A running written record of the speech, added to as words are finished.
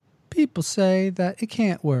People say that it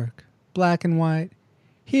can't work. Black and white.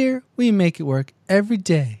 Here, we make it work every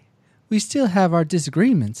day. We still have our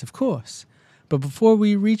disagreements, of course. But before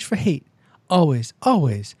we reach for hate, always,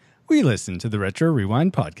 we listen to the Retro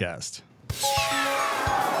Rewind podcast.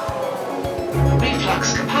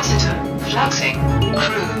 Reflux capacitor, fluxing,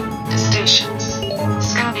 crew, to stations.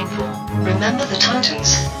 Scanning for Remember the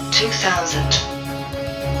Titans, 2000.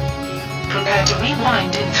 Prepare to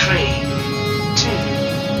rewind in 3, 2,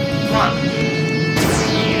 1.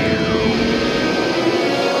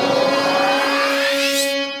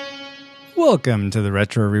 Welcome to the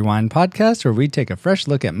Retro Rewind podcast, where we take a fresh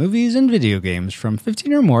look at movies and video games from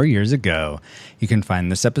 15 or more years ago. You can find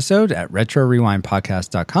this episode at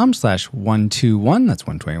retrorewindpodcast.com/121, that's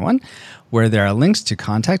 121, where there are links to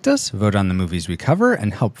contact us, vote on the movies we cover,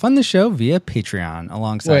 and help fund the show via Patreon,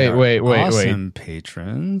 alongside awesome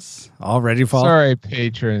patrons. All ready, Paul? Sorry,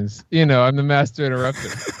 patrons. You know, I'm the master interrupter.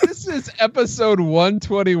 This is episode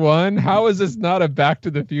 121. How is this not a Back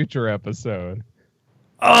to the Future episode?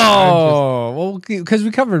 Well, because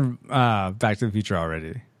we covered Back to the Future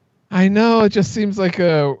already. I know, it just seems like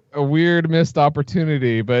a weird missed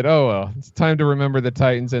opportunity, but oh well. It's time to remember the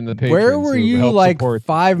Titans and the patrons. Where were you like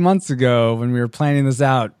 5 months ago when we were planning this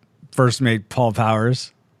out? First mate Paul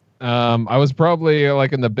Powers. I was probably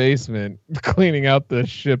like in the basement cleaning out the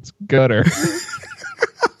ship's gutter.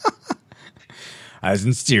 I was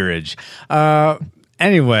in steerage.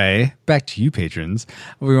 Anyway, back to you, patrons.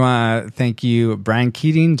 We want to thank you, Brian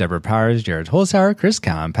Keating, Deborah Powers, Jared Holzhauer, Chris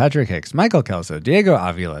Cowan, Patrick Hicks, Michael Kelso, Diego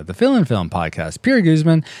Avila, the Film and Film Podcast, Pierre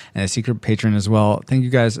Guzman, and a secret patron as well. Thank you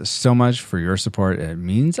guys so much for your support. It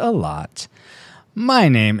means a lot. My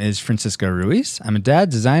name is Francisco Ruiz. I'm a dad,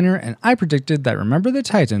 designer, and I predicted that Remember the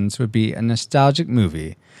Titans would be a nostalgic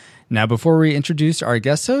movie. Now, before we introduce our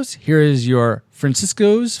guest host, here is your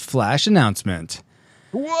Francisco's Flash announcement.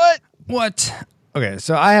 What? Okay,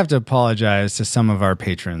 so I have to apologize to some of our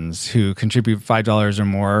patrons who contribute $5 or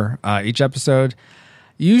more each episode.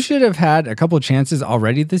 You should have had a couple chances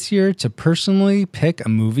already this year to personally pick a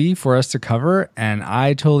movie for us to cover, and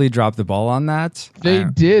I totally dropped the ball on that. They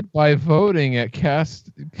did by voting at Cast.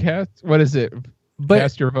 What is it?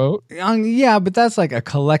 Cast your vote? Yeah, but that's like a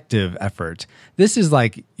collective effort. This is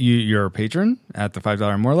like you're a patron at the $5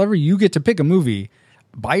 or more level. You get to pick a movie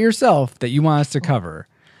by yourself that you want us to cover.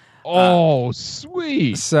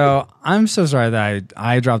 Sweet. So I'm so sorry that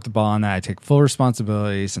I dropped the ball on that. I take full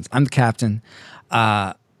responsibility since I'm the captain.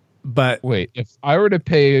 But wait, if I were to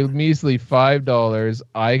pay a measly $5,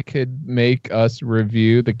 I could make us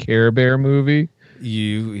review the Care Bear movie.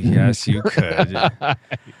 Yes, you could.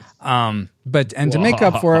 But to make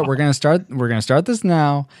up for it, we're gonna start this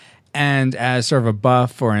now, and as sort of a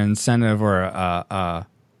buff or an incentive or a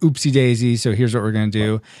oopsie daisy. So here's what we're gonna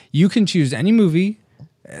do: you can choose any movie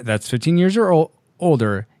that's 15 years or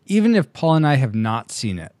older, even if Paul and I have not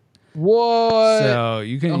seen it. What? So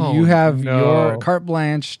you have your carte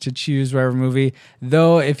blanche to choose whatever movie.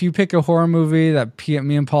 Though if you pick a horror movie that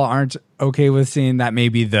me and Paul aren't okay with seeing, that may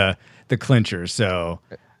be the clincher. So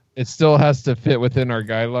it still has to fit within our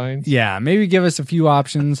guidelines. Yeah, maybe give us a few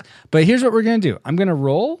options. But here's what we're gonna do. I'm gonna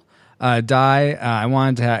roll a die. I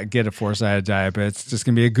wanted to get a 4-sided die, but it's just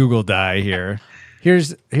gonna be a Google die here.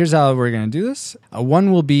 Here's how we're going to do this.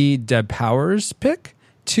 1 will be Deb Powers' pick.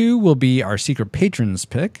 2 will be our secret patron's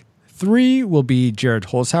pick. 3 will be Jared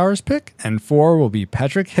Holzhauer's pick. And 4 will be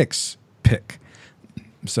Patrick Hicks' pick.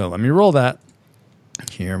 So let me roll that.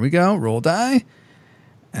 Here we go. Roll die.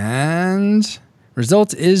 And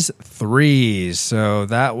result is 3. So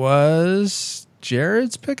that was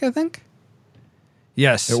Jared's pick, I think.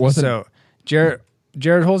 Yes. It wasn't. So Jared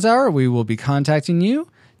Holzhauer, we will be contacting you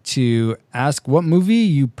to ask what movie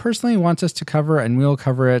you personally want us to cover, and we'll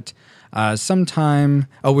cover it sometime.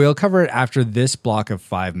 We'll cover it after this block of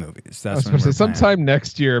 5 movies. That's sometime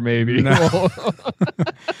next year, maybe. No.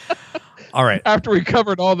 All right. After we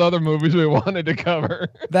covered all the other movies we wanted to cover.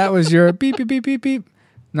 That was your beep, beep, beep, beep, beep.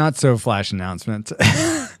 Not so Flash announcement.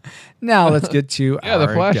 Now let's get to our the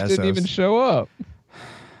Flash guest didn't host. even show up.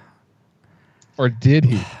 Or did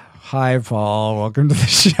he? Hi, Paul. Welcome to the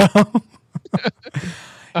show.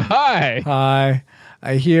 Hi.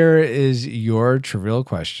 Here is your trivial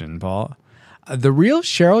question, Paul. The real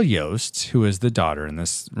Cheryl Yost, who is the daughter in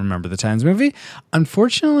this Remember the Titans movie,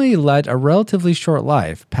 unfortunately led a relatively short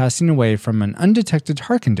life, passing away from an undetected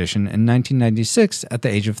heart condition in 1996 at the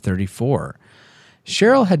age of 34.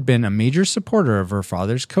 Cheryl had been a major supporter of her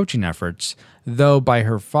father's coaching efforts, though by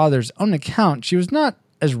her father's own account, she was not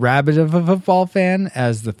as rabid of a football fan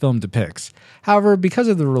as the film depicts. However, because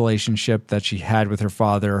of the relationship that she had with her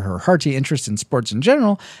father, her hearty interest in sports in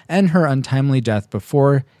general, and her untimely death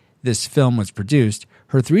before this film was produced,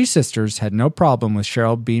 her three sisters had no problem with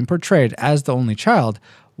Cheryl being portrayed as the only child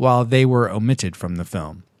while they were omitted from the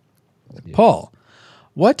film. Yes. Paul,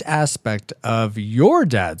 what aspect of your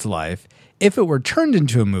dad's life, if it were turned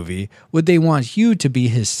into a movie, would they want you to be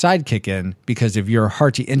his sidekick in because of your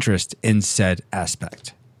hearty interest in said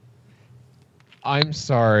aspect? I'm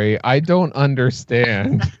sorry, I don't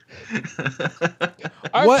understand.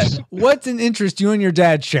 What's an interest you and your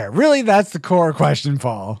dad share? Really, that's the core question,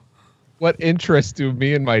 Paul. What interest do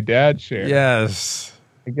me and my dad share? Yes.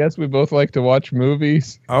 I guess we both like to watch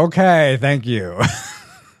movies. Okay, thank you.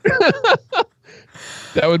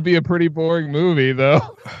 That would be a pretty boring movie,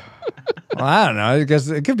 though. Well, I don't know. I guess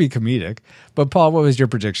it could be comedic. But Paul, what was your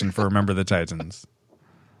prediction for Remember the Titans?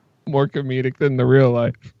 More comedic than the real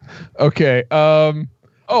life. Okay.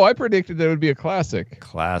 I predicted that it would be a classic.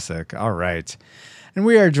 Classic. All right. And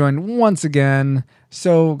we are joined once again.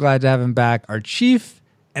 So glad to have him back. Our chief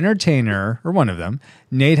entertainer, or one of them,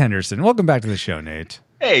 Nate Henderson. Welcome back to the show, Nate.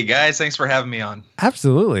 Hey, guys. Thanks for having me on.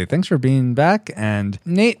 Absolutely. Thanks for being back. And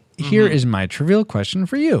Nate, here is my trivial question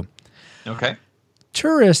for you. Okay.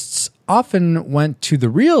 Tourists often went to the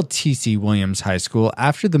real T.C. Williams High School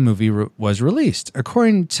after the movie was released,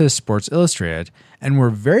 according to Sports Illustrated, and were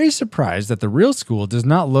very surprised that the real school does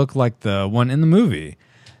not look like the one in the movie.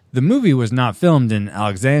 The movie was not filmed in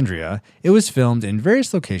Alexandria. It was filmed in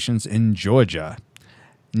various locations in Georgia.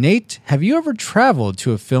 Nate, have you ever traveled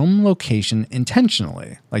to a film location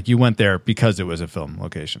intentionally? Like you went there because it was a film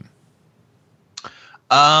location?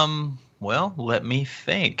 Well, let me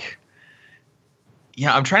think.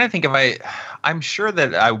 Yeah, I'm trying to think if I'm sure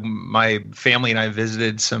that my family and I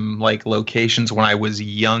visited some like locations when I was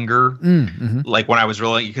younger, like when I was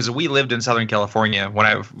really, because we lived in Southern California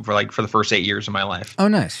for the first 8 years of my life. Oh,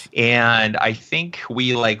 nice. And I think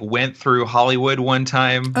we like went through Hollywood one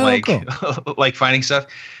time, cool. like finding stuff.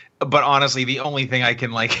 But honestly, the only thing I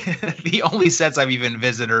can the only sets I've even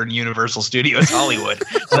visited are in Universal Studios Hollywood.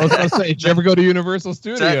 I was going to say, did you ever go to Universal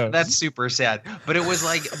Studios? That's super sad. But it was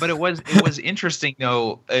interesting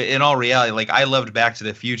though. In all reality, like I loved Back to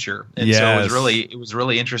the Future, and so it was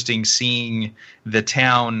really interesting seeing the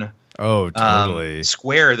town. Oh, totally.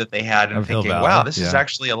 Square that they had, and of thinking, Hill wow, Valley. this is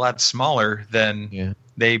actually a lot smaller than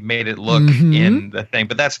they made it look in the thing.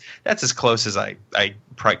 But that's as close as I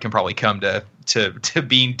can probably come to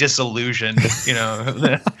being disillusioned, of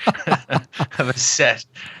a set.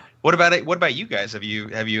 What about you guys? Have you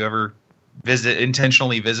ever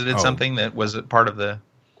intentionally visited something that was a part of the?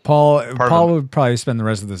 Paul would probably spend the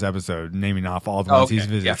rest of this episode naming off all the ones he's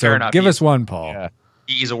visited. Yeah, fair enough. Give us one, Paul. Yeah.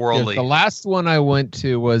 He's a worldly. The last one I went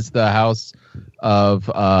to was the house of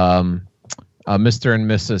Mr. and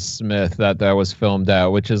Mrs. Smith that was filmed at,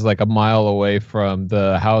 which is like a mile away from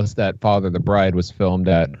the house that Father the Bride was filmed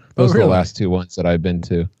at. Those are the last two ones that I've been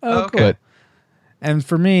to. Oh, cool. And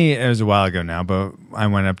for me, it was a while ago now, but I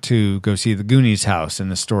went up to go see the Goonies house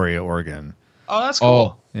in Astoria, Oregon. Oh, that's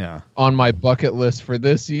cool. Yeah. On my bucket list for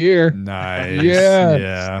this year. Nice.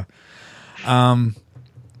 Yes. Yeah.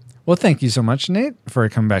 Well, thank you so much, Nate, for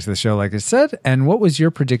coming back to the show, like I said. And what was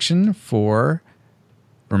your prediction for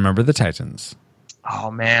Remember the Titans?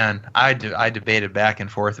 Oh, man. I debated back and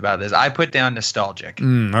forth about this. I put down nostalgic.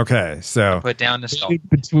 Okay, so. I put down nostalgic.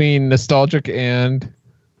 Between nostalgic and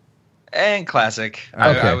classic.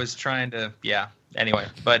 Okay. I was trying to, Anyway,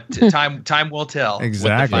 but time will tell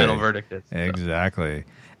exactly what the final verdict is. So. Exactly.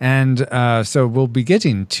 And so we'll be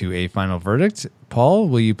getting to a final verdict. Paul,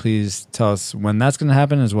 will you please tell us when that's going to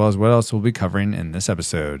happen, as well as what else we'll be covering in this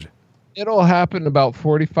episode? It'll happen about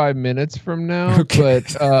 45 minutes from now. Okay.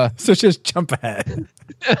 But so just jump ahead.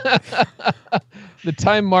 The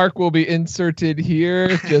time mark will be inserted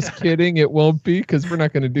here. Just kidding. It won't be, because we're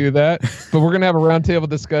not going to do that. But we're going to have a roundtable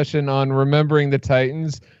discussion on Remembering the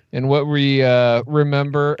Titans and what we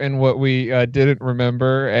remember and what we didn't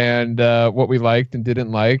remember, and what we liked and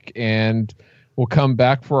didn't like. And we'll come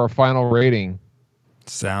back for our final rating.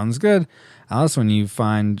 Sounds good. Alice, when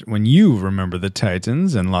you remember the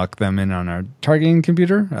Titans and lock them in on our targeting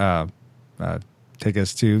computer, take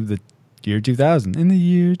us to the year 2000. In the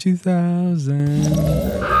year 2000. Alert.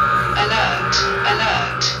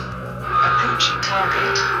 Approaching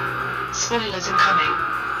target. Spoilers incoming.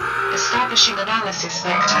 Establishing analysis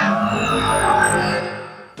vector.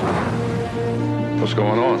 What's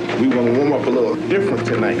going on? We want to warm up a little different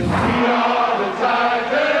tonight.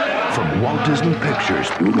 From Walt Disney Pictures.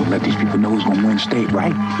 We're gonna let these people know who's gonna win state,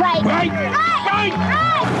 right? Right.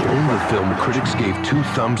 The only film critics gave 2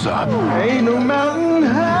 thumbs up. Ain't no mountain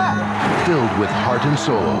high filled with heart and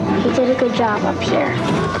soul. He did a good job up here.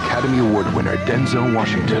 Academy Award winner Denzel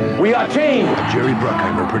Washington. We are team. A Jerry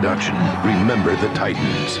Bruckheimer production. Remember the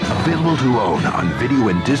Titans. Available to own on video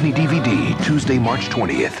and Disney DVD Tuesday, March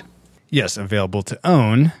 20th. Yes, available to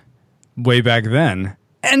own way back then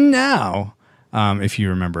and now. If you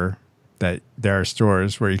remember that there are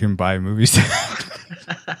stores where you can buy movies.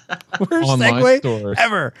 Worst Online segue stores.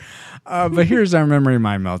 ever. But here's our memory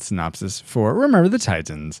mind melt synopsis for Remember the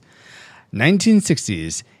Titans.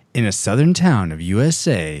 1960s, in a southern town of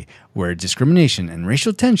USA where discrimination and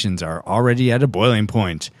racial tensions are already at a boiling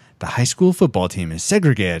point, the high school football team is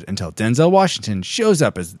segregated until Denzel Washington shows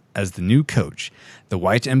up as the new coach. The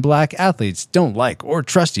white and black athletes don't like or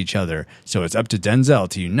trust each other, so it's up to Denzel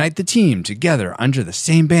to unite the team together under the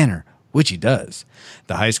same banner, which he does.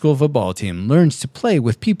 The high school football team learns to play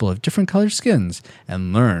with people of different colored skins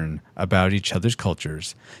and learn about each other's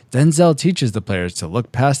cultures. Denzel teaches the players to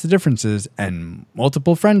look past the differences, and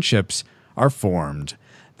multiple friendships are formed.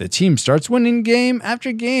 The team starts winning game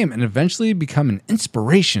after game and eventually become an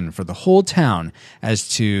inspiration for the whole town as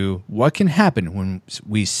to what can happen when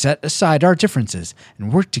we set aside our differences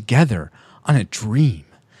and work together on a dream.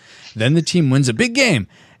 Then the team wins a big game,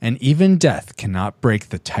 and even death cannot break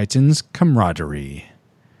the Titans' camaraderie.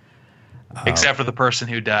 Except for the person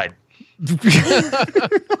who died.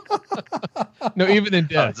 No, even in Oh,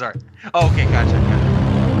 death. sorry. Oh, okay, gotcha.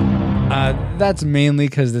 That's mainly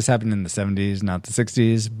because this happened in the 70s, not the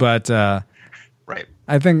 60s. But Right.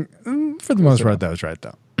 I think for the most part, that was right,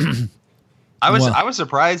 though. I Well- was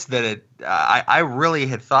surprised that it. I really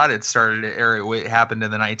had thought it started or it happened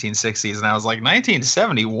in the 1960s, and I was like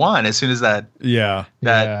 1971. As soon as that Yeah.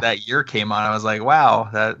 that year came on, I was like, wow,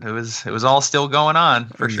 that it was all still going on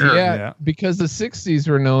for sure. Yeah, Yeah. because the 60s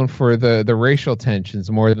were known for the racial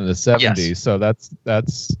tensions more than the 70s. So that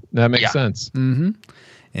makes Yeah. sense. Mm-hmm.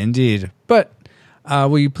 Indeed. But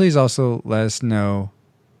will you please also let us know,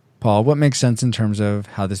 Paul, what makes sense in terms of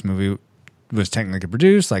how this movie was technically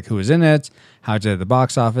produced, like who was in it, how it did at the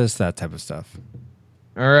box office, that type of stuff.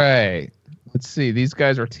 All right. Let's see. These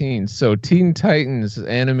guys are teens. So Teen Titans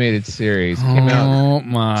animated series came out Oh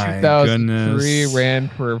my 2003, goodness. ran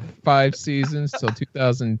for 5 seasons till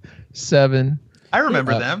 2007. I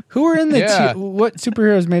remember them. Who were in the Yeah. what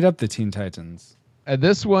superheroes made up the Teen Titans?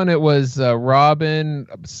 This one, it was Robin,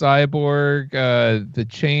 Cyborg, the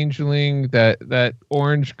Changeling, that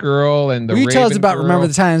orange girl, and the Will you tell us Raven about girl. Remember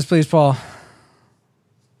the Titans, please, Paul?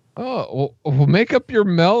 Oh, well, make up your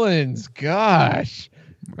melons. Gosh.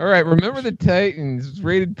 All right. Remember the Titans. It's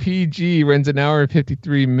rated PG, runs an hour and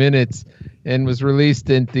 53 minutes, and was released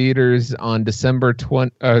in theaters on September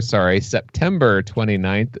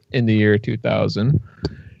 29th in the year 2000.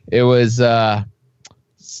 It was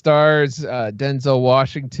stars Denzel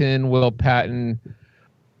Washington, Will Patton,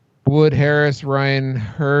 Wood Harris, Ryan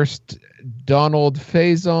Hurst, Donald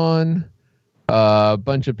Faison, a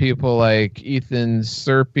bunch of people like Ethan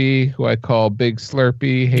Serpy, who I call Big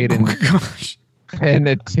Slurpy, Hayden, Gosh. and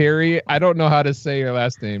Terry. I don't know how to say your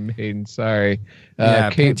last name, Hayden. Sorry.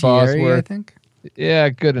 Kate Panettiere, Bosworth. I think. Yeah,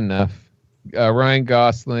 good enough. Ryan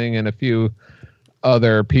Gosling and a few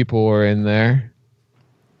other people were in there.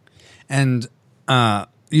 And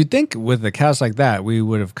you'd think with a cast like that, we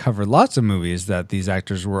would have covered lots of movies that these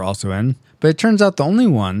actors were also in. But it turns out the only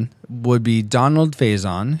one would be Donald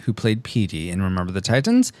Faison, who played Petey in Remember the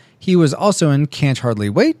Titans. He was also in Can't Hardly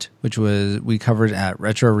Wait, which we covered at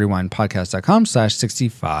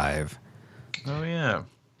retrorewindpodcast.com/65. Oh yeah.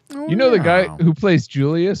 You know the guy who plays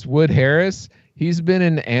Julius, Wood Harris? He's been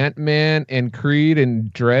in Ant-Man and Creed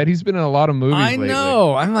and Dread. He's been in a lot of movies I lately.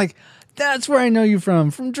 know. I'm like, that's where I know you from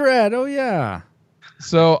Dread. Oh, yeah.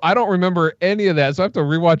 So I don't remember any of that. So I have to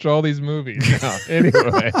rewatch all these movies now.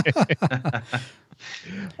 Anyway.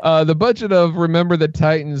 The budget of Remember the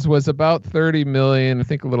Titans was about $30 million, I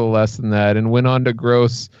think a little less than that, and went on to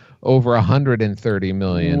gross over $130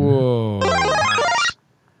 million. Whoa.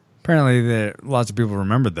 Apparently, lots of people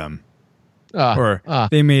remembered them.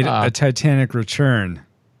 They made a Titanic return.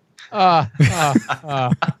 I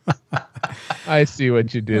see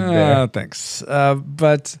what you did there. Thanks.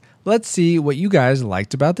 But let's see what you guys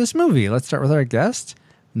liked about this movie. Let's start with our guest,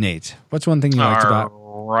 Nate. What's one thing you liked about?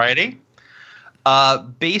 Alrighty.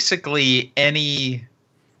 Basically any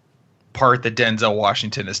part that Denzel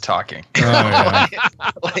Washington is talking. Oh, yeah.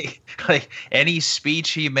 like any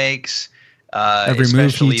speech he makes, Every move he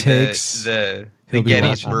especially takes, the he'll be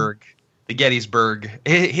Gettysburg,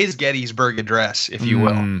 his Gettysburg address, if you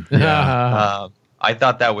will. Yeah. I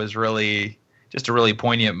thought that was really just a really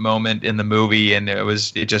poignant moment in the movie, and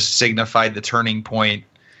it just signified the turning point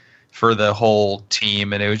for the whole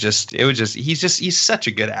team, and he's such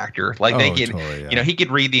a good actor. Like totally, yeah. he could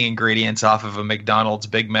read the ingredients off of a McDonald's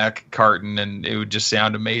Big Mac carton, and it would just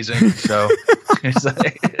sound amazing. So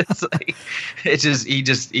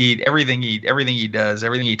everything he does,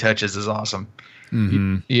 everything he touches is awesome.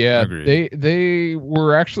 Mm-hmm. Yeah, Agreed. they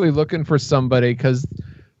were actually looking for somebody because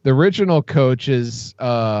the original coach is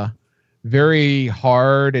very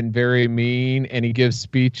hard and very mean, and he gives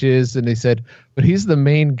speeches, and they said, but he's the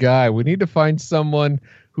main guy. We need to find someone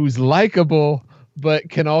who's likable but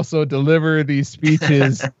can also deliver these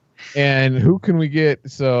speeches. And who can we get?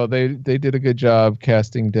 So they did a good job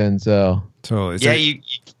casting Denzel. Totally. So, yeah, you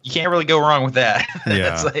can't really go wrong with that.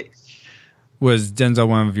 Yeah. Like, was Denzel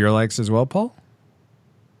one of your likes as well, Paul?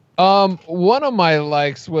 One of my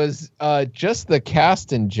likes was just the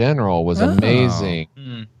cast in general was amazing.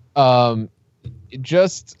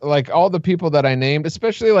 Just like all the people that I named,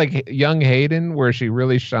 especially like young Hayden, where she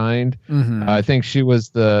really shined. Mm-hmm. I think she was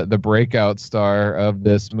the breakout star of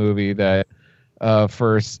this movie. That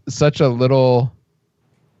for such a little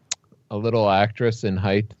actress in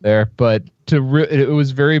height there, but it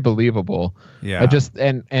was very believable. Yeah. I just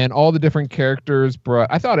and all the different characters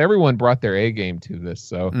I thought everyone brought their A game to this,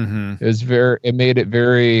 so it made it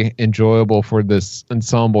very enjoyable for this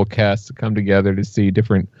ensemble cast to come together to see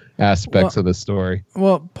different aspects of the story.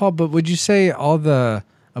 Well, Paul, but would you say all the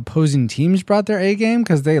opposing teams brought their A game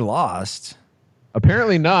because they lost?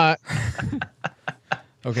 Apparently not.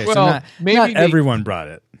 Okay, well, so maybe not everyone brought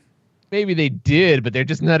it. Maybe they did, but they're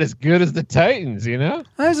just not as good as the Titans, you know?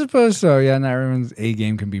 I suppose so. Yeah, not everyone's A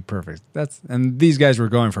game can be perfect. And these guys were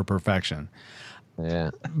going for perfection.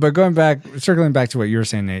 Yeah. But circling back to what you were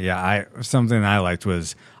saying, Nate, something I liked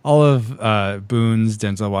was all of Boone's,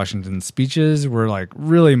 Denzel Washington's speeches were like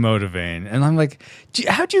really motivating. And I'm like,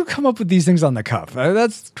 how do you come up with these things on the cuff?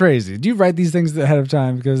 That's crazy. Do you write these things ahead of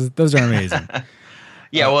time? Because those are amazing.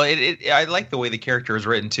 Yeah, well, I like the way the character is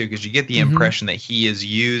written too, because you get the impression that he has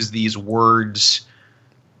used these words,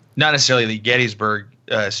 not necessarily the Gettysburg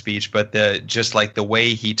speech, but just like the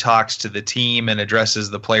way he talks to the team and addresses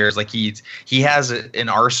the players. Like he has an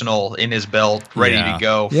arsenal in his belt, ready to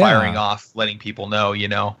go, firing off, letting people know,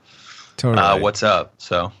 totally. What's up.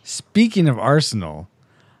 So speaking of arsenal,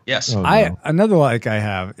 yes, another like I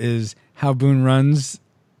have is how Boone runs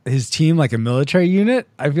his team like a military unit.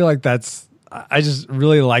 I feel like I just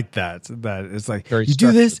really like that. That it's like, very you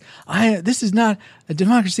do this. This is not a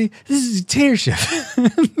democracy. This is a dictatorship.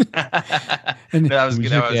 And that was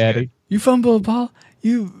good. You fumble a ball.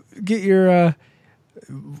 You get your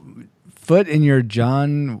foot in your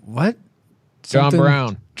John Brown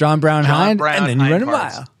hind, and then you run a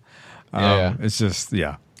mile. It's just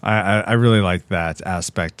I really like that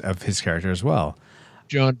aspect of his character as well.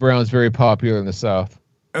 John Brown's very popular in the South.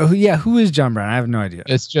 Oh yeah, who is John Brown? I have no idea.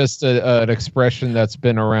 It's just an expression that's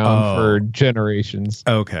been around for generations.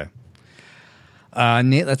 Okay.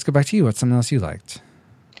 Nate, let's go back to you. What's something else you liked?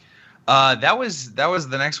 That was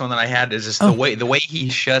the next one that I had. Is just the way he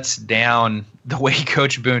shuts down, the way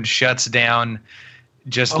Coach Boone shuts down,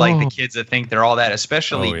 just like the kids that think they're all that,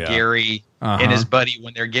 especially Gary and his buddy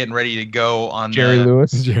when they're getting ready to go on Jerry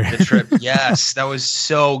Lewis the trip. Yes, that was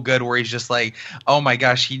so good. Where he's just like, oh my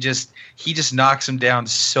gosh, he just knocks him down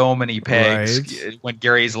so many pegs. Right. When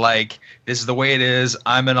Gary's like, this is the way it is.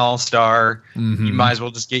 I'm an all-star. Mm-hmm. You might as well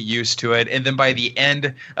just get used to it. And then by the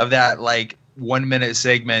end of that, like 1 minute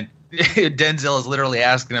segment, Denzel is literally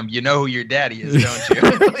asking him, "You know who your daddy is, don't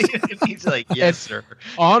you?" He's like, "Yes, sir."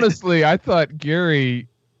 Honestly, I thought Gary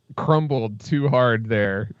crumbled too hard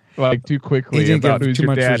there, like too quickly. He didn't about give who's too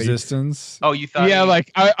your much daddy. resistance. Oh, you thought? Yeah,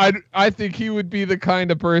 like I think he would be the kind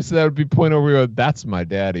of person that would be pointing over and go, "That's my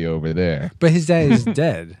daddy over there." But his dad is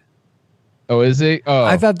dead. Oh, is he? Oh,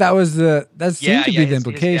 I thought that was seemed to be the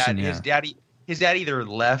implication. His dad either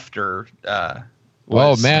left or.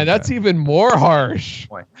 Oh man, that's even more harsh.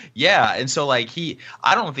 Yeah, and so like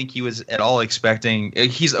I don't think he was at all expecting.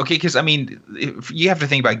 He's okay because I mean, you have to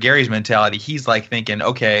think about Gary's mentality. He's like thinking,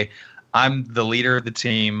 okay, I'm the leader of the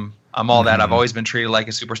team. I'm all that. I've always been treated like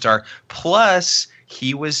a superstar. Plus,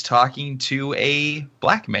 he was talking to a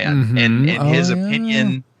black man, and his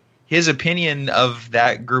opinion of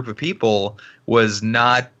that group of people was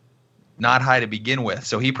not high to begin with.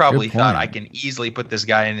 So he probably thought, I can easily put this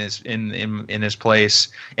guy in his place,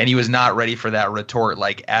 and he was not ready for that retort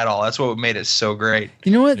like at all. That's what made it so great.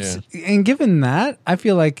 You know what? Yeah. And given that, I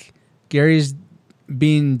feel like Gary's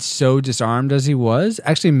being so disarmed as he was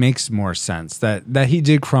actually makes more sense that he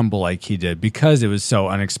did crumble like he did because it was so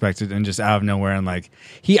unexpected and just out of nowhere. And like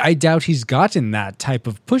I doubt he's gotten that type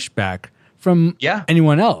of pushback from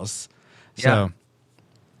anyone else. So.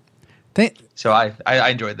 So I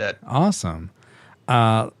enjoyed that. Awesome.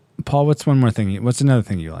 Paul, what's one more thing? What's another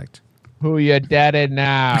thing you liked? Who you daddy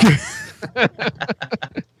now?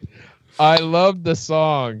 I love the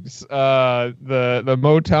songs, the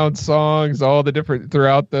Motown songs, all the different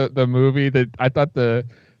throughout the movie. That I thought the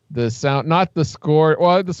sound, not the score.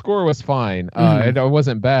 Well, the score was fine. It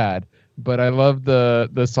wasn't bad, but I love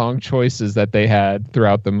the song choices that they had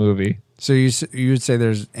throughout the movie. So you would say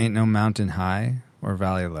there's ain't no mountain high or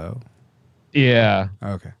valley low? Yeah.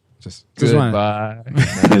 Okay. Just Goodbye.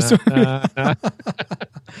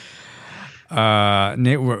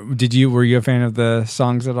 Nate, were you a fan of the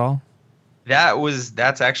songs at all?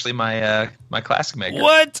 That's actually my my classic maker.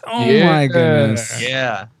 What? Oh my goodness.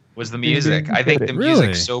 Yeah, was the music. I think the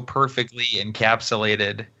music so perfectly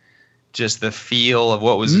encapsulated just the feel of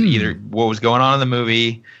what was what was going on in the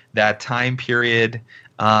movie, that time period.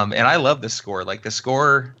 And I love the score. Like the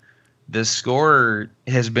score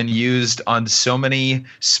has been used on so many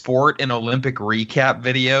sport and Olympic recap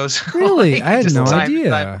videos. Really? Like, I had no time and idea.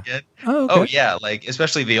 time again. Oh, okay. Oh yeah, like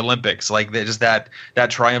especially the Olympics, like just that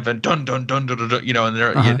triumphant dun dun dun dun dun, dun, you know,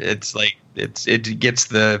 and it's like it gets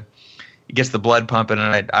the blood pumping,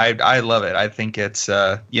 and I love it. I think it's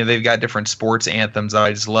they've got different sports anthems that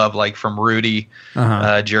I just love, like from Rudy,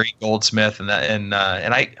 Jerry Goldsmith, and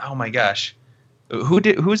I, oh my gosh.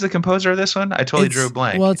 Who's the composer of this one? I totally drew a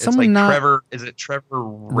blank. Well, it's someone like Trevor. Is it Trevor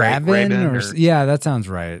Rabin? Or yeah, that sounds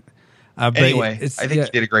right. But anyway, I think he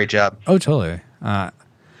did a great job. Oh, totally.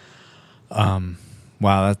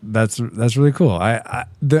 Wow, that's really cool.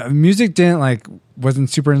 The music wasn't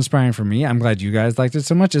super inspiring for me. I'm glad you guys liked it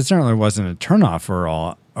so much. It certainly wasn't a turnoff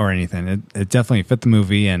or anything. It definitely fit the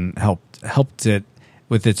movie and helped it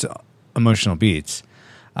with its emotional beats.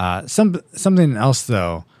 Something else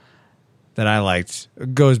though that I liked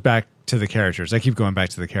goes back to the characters. I keep going back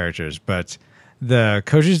to the characters, but the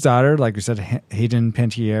coach's daughter, like we said, Hayden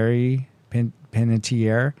Panettiere.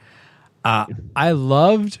 I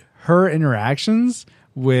loved her interactions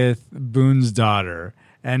with Boone's daughter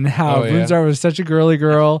and how Boone's daughter was such a girly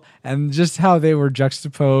girl, and just how they were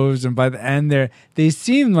juxtaposed. And by the end, they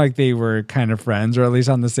seemed like they were kind of friends, or at least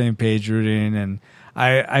on the same page, rooting. And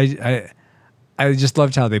I just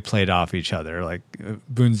loved how they played off each other. Like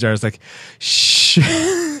Boone's daughter's like, shh,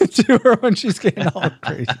 to her when she's getting all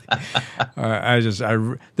crazy.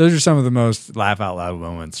 Those are some of the most laugh out loud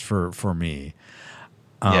moments for me.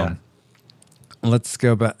 Let's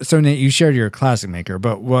go back. So Nate, you shared your classic maker,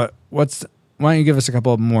 but why don't you give us a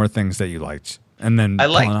couple more things that you liked, and then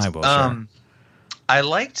Paul and I will share. I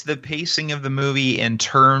liked the pacing of the movie in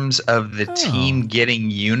terms of the team getting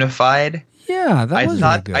unified. Yeah, that was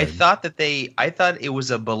really good. I thought it was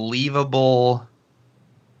a believable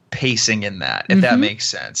pacing in that, if that makes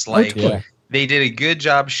sense. Like they did a good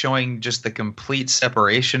job showing just the complete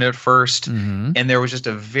separation at first, and there was just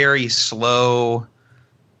a very slow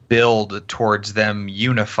build towards them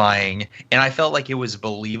unifying, and I felt like it was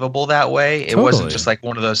believable that way. It wasn't just like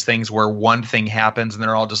one of those things where one thing happens and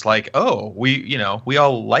they're all just like, oh, we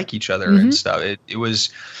all like each other and stuff. It was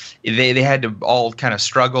they had to all kind of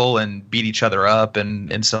struggle and beat each other up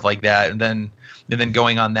and stuff like that, and then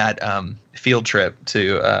going on that field trip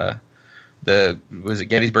to was it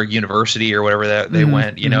Gettysburg University or whatever that they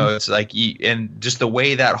went, it's like, and just the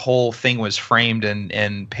way that whole thing was framed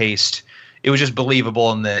and paced, it was just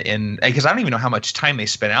believable because I don't even know how much time they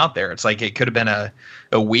spent out there. It's like it could have been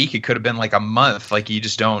a week, it could have been like a month. Like you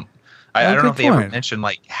just don't. I don't know if they ever mentioned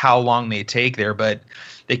like how long they take there, but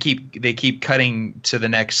they keep cutting to the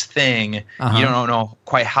next thing. You don't know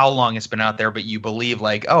quite how long it's been out there, but you believe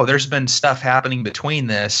like, oh, there's been stuff happening between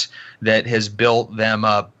this that has built them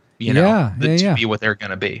up, to be what they're going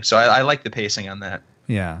to be. So I like the pacing on that.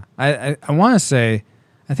 Yeah, I want to say,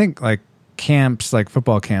 I think like camps, like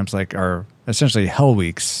football camps, like are essentially hell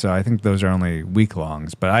weeks. So I think those are only week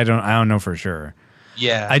longs, but I don't know for sure.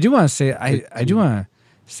 Yeah, I do want to say I do want to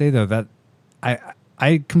say though that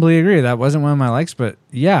I completely agree. That wasn't one of my likes, but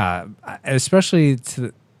yeah, especially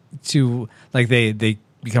to like they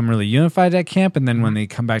become really unified at camp, and then when they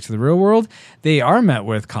come back to the real world, they are met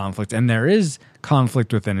with conflict, and there is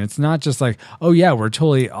conflict within. It's not just like, oh yeah, we're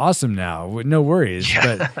totally awesome now, no worries.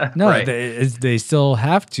 Yeah. But no, right. they still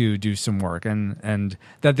have to do some work, and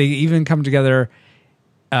that they even come together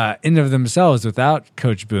in of themselves without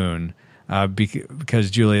Coach Boone, because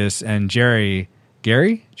Julius and Gary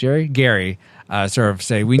sort of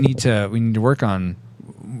say we need to work on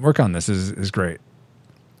this is great.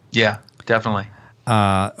 Yeah, definitely.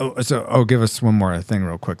 Give us one more thing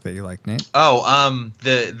real quick that you like, Nate.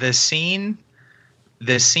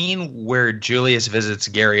 The scene where Julius visits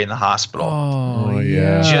Gary in the hospital. Oh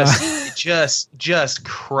yeah. it just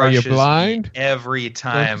crushes blind? me every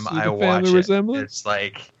time Don't you see I the watch family it. resemblance? It's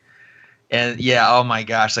like, and yeah, oh my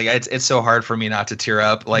gosh, like it's so hard for me not to tear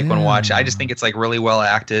up like when watching. I just think it's like really well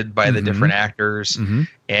acted by the different actors,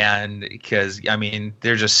 and because I mean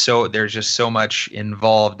there's just so much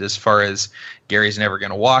involved as far as Gary's never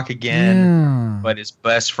gonna walk again, but his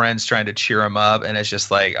best friend's trying to cheer him up, and it's just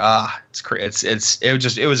like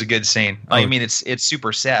it was a good scene. I mean it's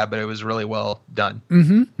super sad, but it was really well done.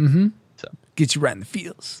 So get you right in the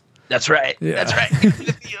feels. That's right. Yeah. That's right.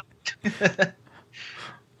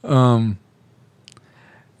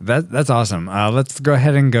 That's awesome. Let's go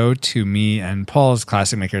ahead and go to me and Paul's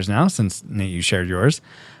classic makers now, since Nate, you shared yours.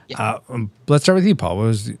 Yeah. Let's start with you, Paul. What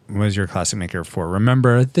was your classic maker for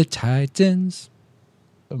Remember the Titans?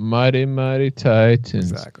 The Mighty Mighty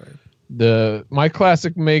Titans. Exactly. My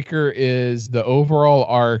classic maker is the overall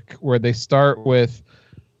arc where they start with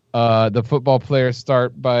the football players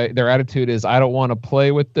start by their attitude is I don't want to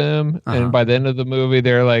play with them, and by the end of the movie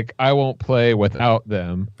they're like I won't play without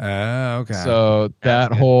them. Okay. So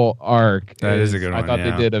that whole arc is a good one. I thought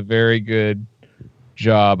they did a very good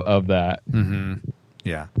job of that.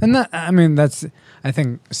 Yeah, and that that's I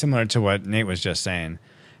think similar to what Nate was just saying.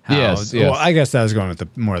 Yes. Well, I guess that was going with the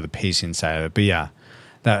more of the pacing side of it, but yeah,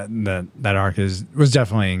 that arc was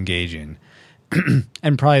definitely engaging,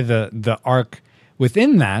 and probably the arc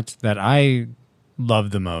within that I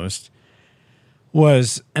loved the most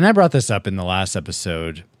was, and I brought this up in the last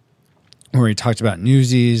episode where we talked about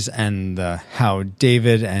Newsies and how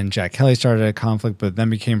David and Jack Kelly started a conflict but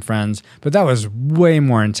then became friends. But that was way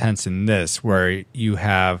more intense in this, where you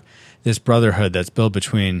have this brotherhood that's built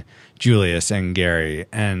between Julius and Gary.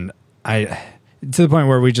 And to the point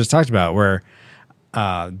where we just talked about, where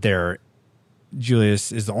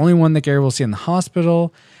Julius is the only one that Gary will see in the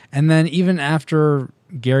hospital. And then even after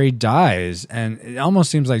Gary dies, and it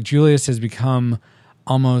almost seems like Julius has become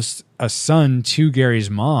almost a son to Gary's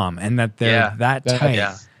mom, and that they're that tight.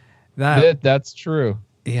 Yeah. That's true.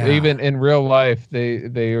 Yeah. Even in real life,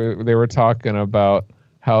 they were talking about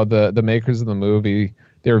how the makers of the movie,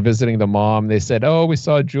 they were visiting the mom. They said, "Oh, we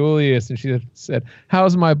saw Julius," and she said,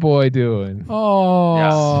 "How's my boy doing?"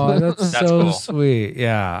 Oh, that's so cool. sweet.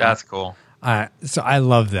 Yeah, That's cool. So I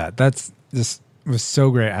love that. That's just was so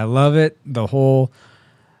great. I love it. The whole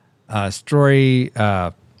story.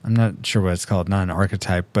 I'm not sure what it's called. Not an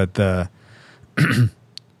archetype, but the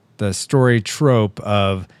story trope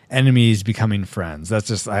of enemies becoming friends. That's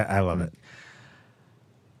just I love it.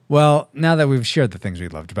 Well, now that we've shared the things we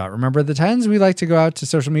loved about Remember the Titans, we like to go out to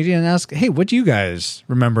social media and ask, hey, what do you guys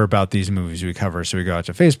remember about these movies we cover? So we go out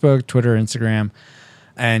to Facebook, Twitter, Instagram,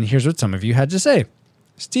 and here's what some of you had to say.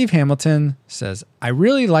 Steve Hamilton says, I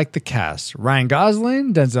really like the cast. Ryan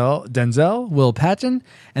Gosling, Denzel, Will Patton,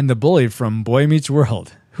 and the bully from Boy Meets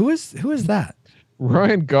World. Who is that?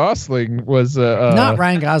 Ryan Gosling was not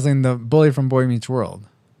Ryan Gosling, the bully from Boy Meets World.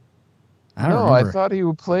 I don't remember. I thought he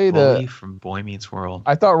played Bully from Boy Meets World.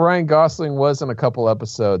 I thought Ryan Gosling was in a couple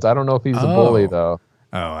episodes. I don't know if he's a bully though.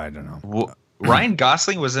 Oh, I don't know. Ryan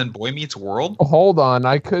Gosling was in Boy Meets World? Hold on,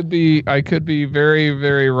 I could be very,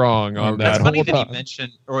 very wrong on that. It's funny that he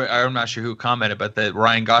mentioned, or I'm not sure who commented, but that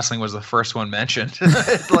Ryan Gosling was the first one mentioned.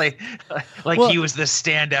 like he was the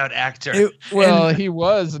standout actor. He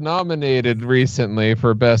was nominated recently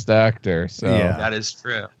for Best Actor. So yeah. That is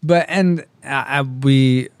true. But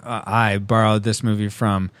I borrowed this movie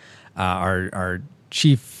from our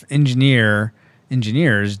chief engineers,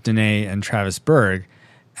 Danae and Travis Berg.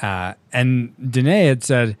 And Danae had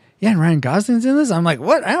said, yeah, and Ryan Gosling's in this? I'm like,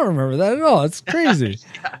 what? I don't remember that at all. It's crazy.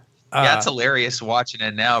 Yeah, it's hilarious watching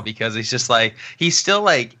it now because he's just like, he's still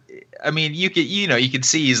like, I mean, you could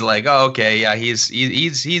see he's like, oh, okay, yeah,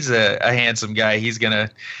 he's a handsome guy. He's gonna,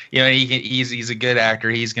 he's a good actor.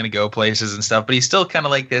 He's gonna go places and stuff. But he's still kind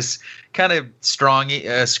of like this kind of scrawny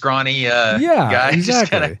guy.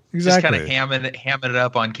 Exactly. Just kind of hamming it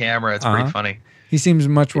up on camera. It's pretty funny. He seems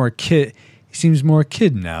much more kid. He seems more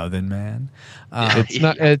kid now than man.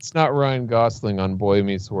 It's not Ryan Gosling on Boy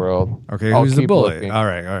Meets World. Okay, who's the bully? Looking. All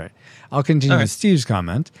right. I'll continue with Steve's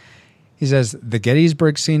comment. He says, the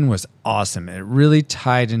Gettysburg scene was awesome. It really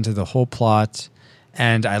tied into the whole plot.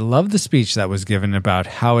 And I love the speech that was given about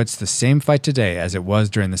how it's the same fight today as it was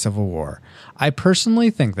during the Civil War. I personally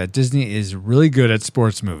think that Disney is really good at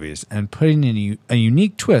sports movies and putting in a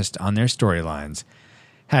unique twist on their storylines.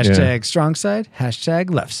 # strong side, #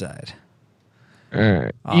 left side. All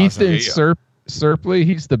right. Awesome. Ethan Serpley,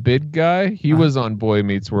 he's the big guy. He was on Boy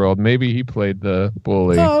Meets World. Maybe he played the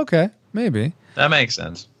bully. Oh, okay. Maybe. That makes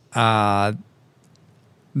sense. So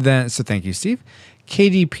thank you, Steve.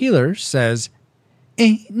 Katie Peeler says,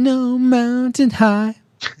 ain't no mountain high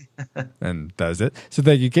And that was it. So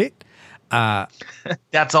thank you, Kate.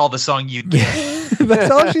 That's all the song you'd get.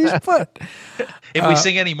 That's all she's put. If we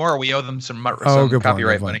sing any more, we owe them some good point,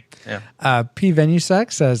 copyright good point. money. Yeah. P.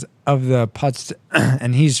 Venusack says, of the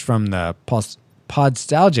and he's from the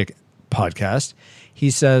Podstalgic podcast.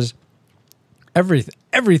 He says,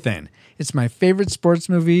 everything. It's my favorite sports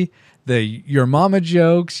movie. The Your Mama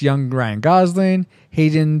jokes, young Ryan Gosling,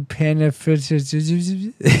 Hayden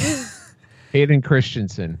Hayden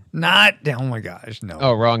Christensen. Not, oh my gosh, no.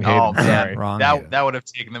 Oh, wrong Hayden. Oh, man. Sorry. Wrong Hayden. That would have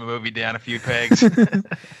taken the movie down a few pegs.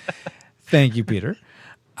 Thank you, Peter.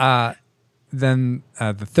 Then the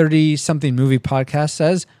 30-something movie podcast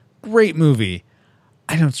says, great movie.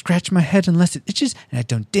 I don't scratch my head unless it itches, and I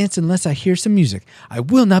don't dance unless I hear some music. I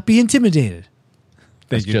will not be intimidated.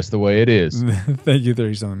 That's just the way it is. Thank you,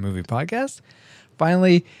 30-something movie podcast.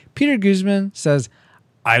 Finally, Peter Guzman says,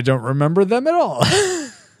 I don't remember them at all.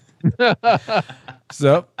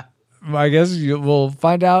 So I guess we'll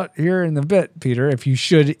find out here in a bit, Peter, if you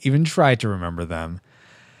should even try to remember them.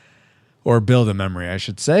 Or build a memory, I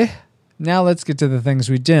should say. Now let's get to the things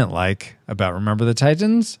we didn't like about Remember the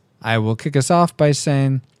Titans. I will kick us off by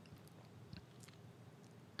saying,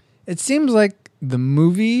 it seems like the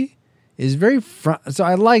movie is very front. So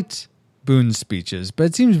I liked Boone's speeches, but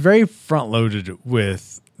it seems very front loaded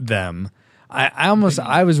with them. I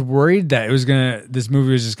was worried that this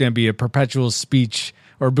movie was just gonna be a perpetual speech,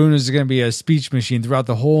 or Boone was gonna be a speech machine throughout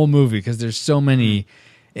the whole movie, because there's so many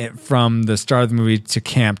from the start of the movie to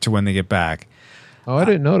camp to when they get back. Oh, I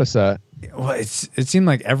didn't notice that. Well, it seemed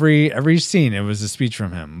like every scene it was a speech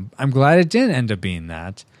from him. I'm glad it didn't end up being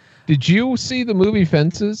that. Did you see the movie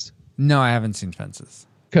Fences? No, I haven't seen Fences.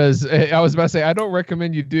 Because I was about to say, I don't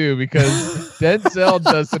recommend you do, because Denzel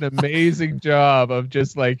does an amazing job of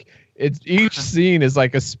just like, each scene is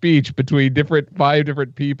like a speech between 5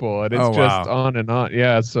 different people, and it's just on and on.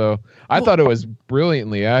 Yeah, so I thought it was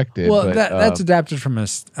brilliantly acted. Well, but, that's adapted from a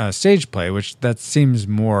stage play, which that seems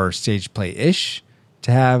more stage play-ish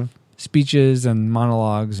to have speeches and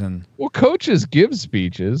monologues and. Well, coaches give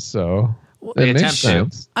speeches, so They it makes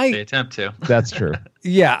attempt sense. They attempt to. That's true.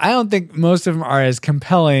 Yeah, I don't think most of them are as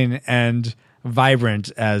compelling and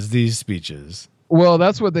vibrant as these speeches. Well,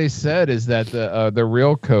 that's what they said, is that the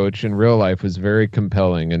real coach in real life was very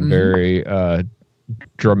compelling and very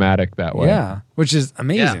dramatic that way. Yeah, which is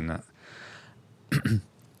amazing. Yeah.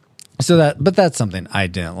 But that's something I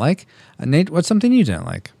didn't like. Nate, what's something you didn't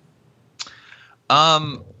like?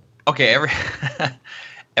 Okay,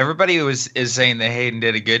 everybody is saying that Hayden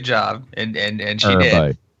did a good job, and she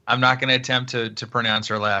did. I'm not going to attempt to pronounce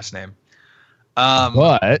her last name.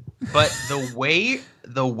 But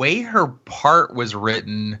the way her part was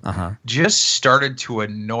written just started to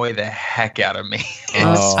annoy the heck out of me.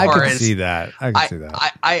 I could see that. I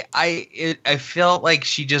felt like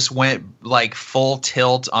she just went like full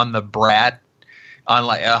tilt on the brat, on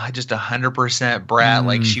like just 100% brat.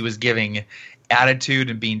 Like she was giving attitude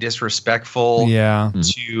and being disrespectful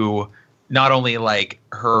to not only like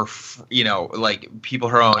her, like people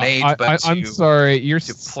her own age, but I'm sorry,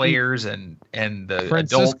 to players and the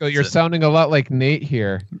Francisco, adults. you're sounding a lot like Nate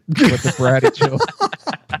here with the bratty children.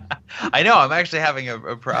 I know. I'm actually having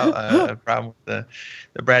a problem with the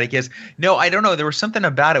bratty kids. No, I don't know. There was something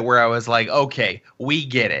about it where I was like, okay, we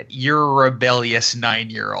get it. You're a rebellious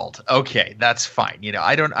 9-year-old. Okay, that's fine.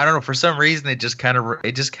 I don't know. For some reason, it just kind of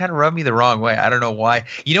rubbed me the wrong way. I don't know why.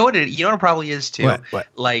 You know what it probably is too. What?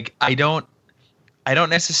 Like I don't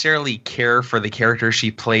necessarily care for the character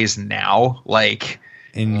she plays now. Like.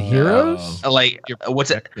 In Heroes? Like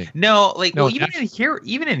what's it? No, like no,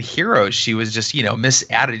 even in Heroes, she was just Miss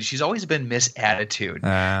Attitude. She's always been Miss Attitude,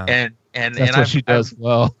 and that's what she does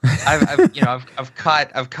well. I've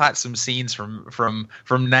caught some scenes from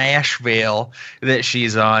Nashville that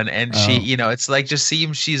she's on, and she it's like just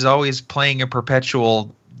seems she's always playing a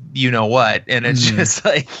perpetual what, and it's just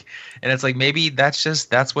like. And it's like maybe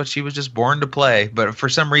that's what she was just born to play, but for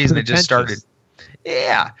some reason it just started.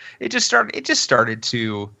 Yeah, it just started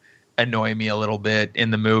to annoy me a little bit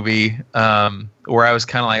in the movie, where I was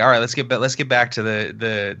kind of like, all right, let's get back to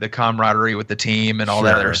the camaraderie with the team and all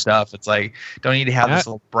that other stuff. It's like, don't need to have this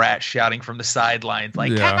little brat shouting from the sidelines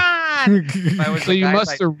like, come on. So you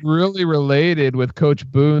must have really related with Coach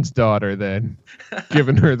Boone's daughter then,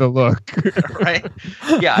 giving her the look, right?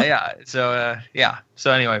 Yeah. So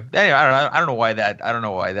So anyway, I don't know why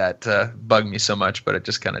that bugged me so much, but it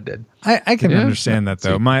just kind of did. I can understand that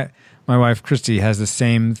though. My wife Christy has the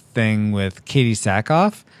same thing with Katie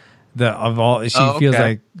Sackhoff. Feels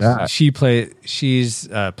like she's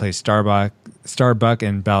plays Starbuck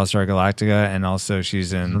in Battlestar Galactica, and also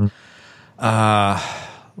she's in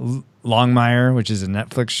Longmire, which is a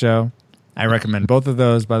Netflix show. I recommend both of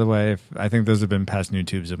those, by the way. I think those have been past new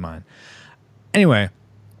tubes of mine. Anyway,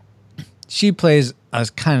 she plays a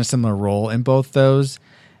kind of similar role in both those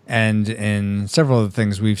and in several of the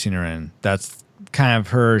things we've seen her in. That's kind of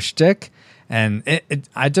her shtick, and it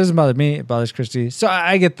doesn't bother me. It bothers Christy. So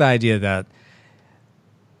I get the idea that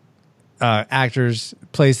actors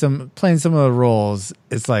playing some of the roles,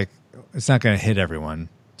 it's like it's not going to hit everyone.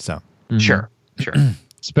 So Sure.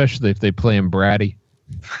 Especially if they play him bratty.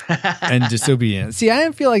 And disobedient. See, I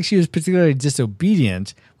didn't feel like she was particularly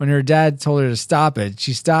disobedient when her dad told her to stop it.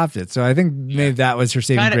 She stopped it. So I think maybe that was her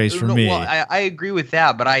saving grace for me. Well, I agree with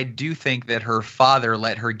that, but I do think that her father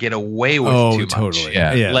let her get away with too much. Totally.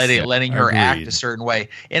 Yeah. Yes. Letting her act Agreed. a certain way.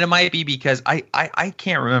 And it might be because I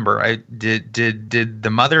can't remember. Did the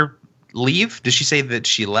mother leave? Did she say that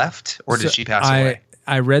she left, or did she pass away?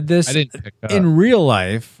 I read this I didn't pick up. in real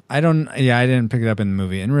life. I didn't pick it up in the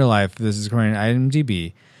movie. In real life, this is according to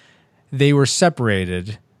IMDb. They were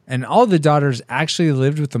separated, and all the daughters actually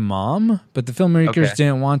lived with the mom, but the filmmakers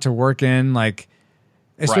didn't want to work in, like,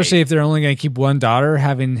 especially if they're only going to keep one daughter,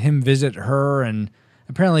 having him visit her. And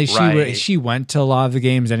apparently she went to a lot of the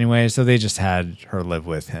games anyway, so they just had her live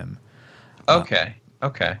with him. Okay.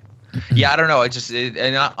 Yeah, I don't know.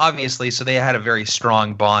 And obviously, so they had a very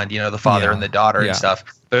strong bond, the father and the daughter and stuff.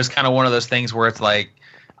 But it was kind of one of those things where it's like,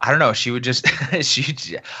 I don't know. She would just, I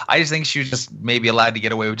just think she was just maybe allowed to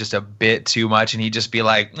get away with just a bit too much, and he'd just be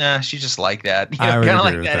like, nah, she's just like that, kind of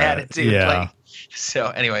like that attitude. Yeah. So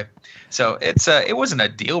anyway, it wasn't a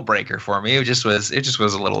deal breaker for me. It just was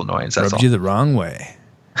a little annoyance. That's Rubbed all. you the wrong way.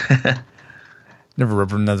 Never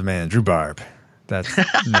rubbed another man's rhubarb. That's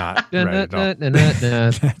not right at all.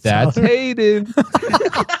 That's Hayden.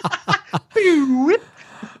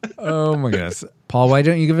 Oh my goodness. Paul, why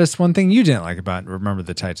don't you give us one thing you didn't like about Remember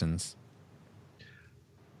the Titans?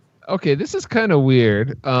 Okay, this is kind of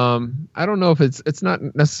weird. I don't know if it's not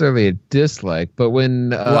necessarily a dislike, but when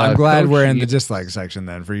Well, I'm glad we're in the Coach- dislike section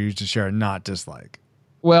then for you to share a not dislike.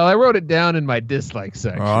 Well, I wrote it down in my dislike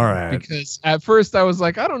section. All right. Because at first I was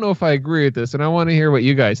like, I don't know if I agree with this, and I want to hear what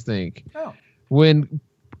you guys think. Oh. When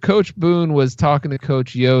Coach Boone was talking to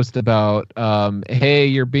Coach Yost about, hey,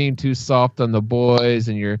 you're being too soft on the boys,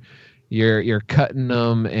 and you're cutting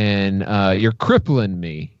them, and you're crippling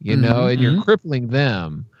me, and you're crippling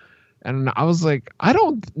them. And I was like, I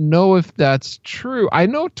don't know if that's true. I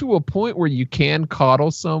know to a point where you can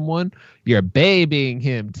coddle someone. You're babying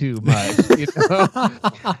him too much,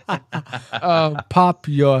 Pop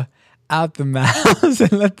your out the mouth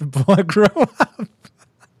and let the boy grow up.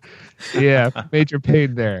 Yeah, major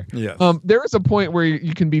pain there. Yes. There is a point where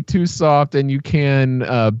you can be too soft and you can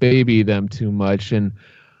baby them too much, and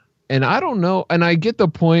I don't know. And I get the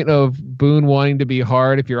point of Boone wanting to be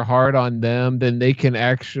hard. If you're hard on them, then they can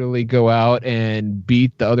actually go out and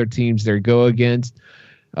beat the other teams they go against,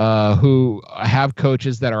 who have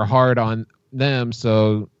coaches that are hard on them.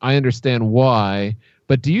 So I understand why.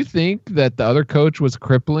 But do you think that the other coach was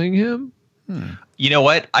crippling him? You know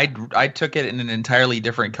what? I took it in an entirely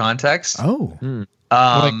different context. Oh.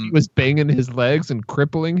 Like he was banging his legs and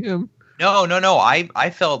crippling him? No. I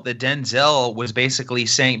felt that Denzel was basically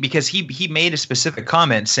saying, because he made a specific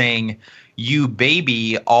comment saying, you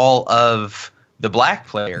baby all of the black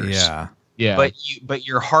players. Yeah. But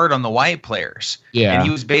you're hard on the white players. Yeah. And he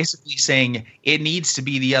was basically saying it needs to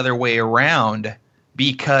be the other way around,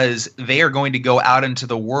 because they are going to go out into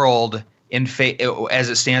the world as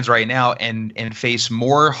it stands right now and face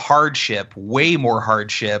more hardship, way more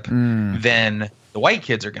hardship than the white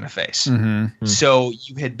kids are going to face. Mm-hmm. So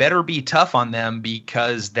you had better be tough on them,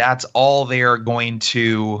 because that's all they're going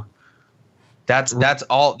to. That's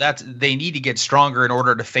they need to get stronger in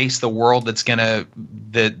order to face the world that's gonna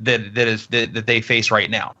that they face right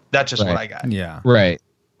now. That's just what I got. Yeah.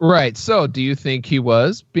 Right. So do you think he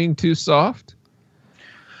was being too soft?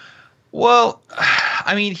 Well,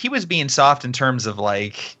 I mean, he was being soft in terms of,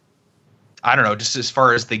 like, I don't know, just as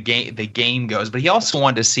far as the game goes. But he also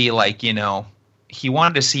wanted to see, like, he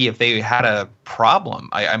wanted to see if they had a problem.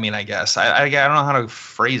 I mean, I guess I don't know how to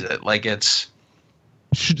phrase it. Like, it's.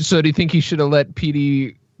 So do you think he should have let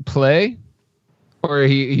PD play, or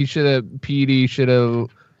PD should have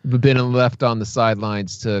been left on the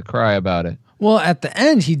sidelines to cry about it? Well, at the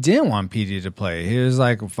end, he didn't want PD to play. He was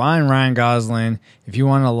like, fine, Ryan Gosling, if you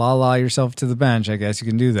want to la yourself to the bench, I guess you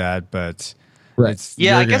can do that. But I guess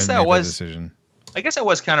that was decision. I guess it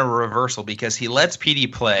was kind of a reversal, because he lets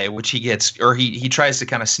PD play, which he gets, or he tries to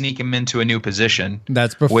kind of sneak him into a new position.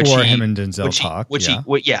 That's before him and Denzel talk. Which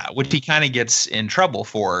he kind of gets in trouble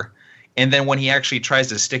for. And then when he actually tries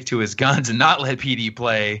to stick to his guns and not let PD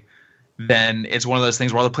play, then it's one of those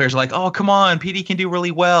things where all the players are like, oh, come on, PD can do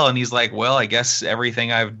really well. And he's like, well, I guess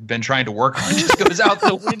everything I've been trying to work on just goes out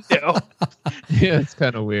the window. Yeah, it's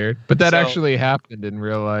kind of weird. But that So- actually happened in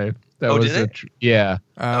real life. That Oh, was did it? Yeah.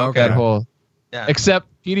 Okay. That whole Yeah. except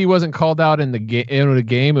PD wasn't called out in the game. In the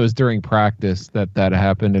game, it was during practice that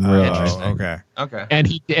happened in real life. Interesting. Okay. Okay.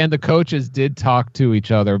 And the coaches did talk to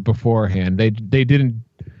each other beforehand. They didn't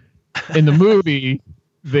in the movie.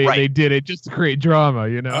 They Right. they did it just to create drama.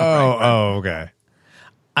 You know. Okay.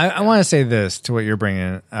 I want to say this to what you're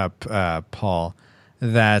bringing up, Paul,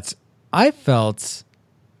 that I felt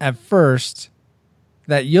at first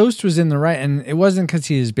that Yost was in the right, and it wasn't because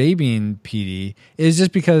he was babying PD. It's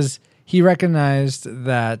just because he recognized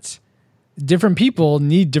that different people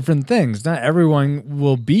need different things. Not everyone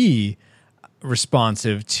will be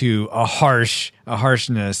responsive to a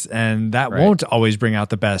harshness, and that Right. won't always bring out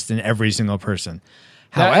the best in every single person.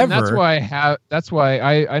 And However, that's why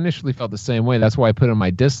I initially felt the same way. That's why I put in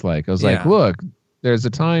my dislike. I was like, Yeah. look, there's a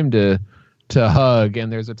time to hug,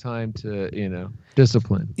 and there's a time to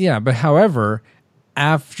discipline. yeah, but however,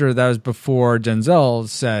 after that was before Denzel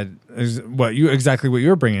said exactly what you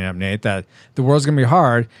were bringing up, Nate, that the world's going to be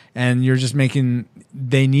hard, and you're just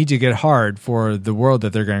they need to get hard for the world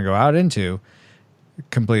that they're going to go out into.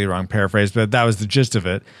 Completely wrong paraphrase, but that was the gist of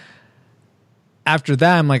it. After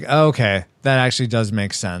that, I'm like, oh, okay, that actually does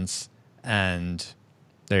make sense. And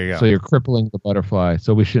there you go. So you're crippling the butterfly.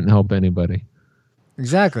 So we shouldn't help anybody.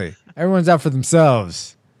 Exactly. Everyone's out for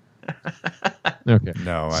themselves. Okay.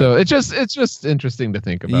 No. So it's just interesting to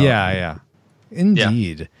think about. Yeah.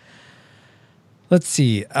 Indeed. Let's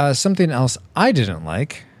see. Something else I didn't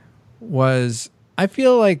like was I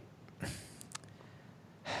feel like,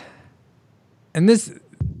 and this,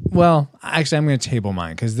 well, actually, I'm going to table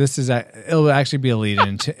mine because it'll actually be a lead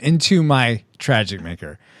into my tragic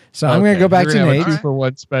maker. So I'm going to go back You're to gonna Nate. have a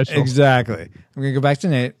 2-for-1 special. Exactly. I'm going to go back to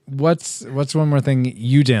Nate. What's one more thing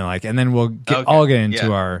you didn't like, and then we'll Okay. all get into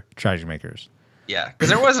Yeah. our tragic makers. Yeah, because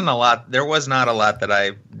there was not a lot that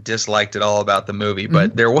I disliked at all about the movie,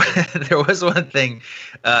 but there was one thing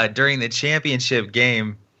during the championship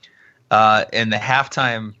game, in the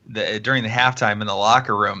halftime, during the halftime in the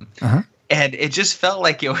locker room, and it just felt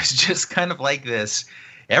like it was just kind of like this.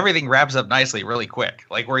 Everything wraps up nicely, really quick.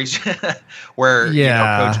 Like where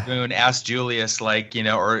Coach Boone asked Julius,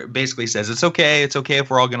 or basically says, it's okay if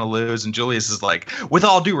we're all going to lose. And Julius is like, with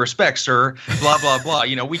all due respect, sir, blah, blah, blah.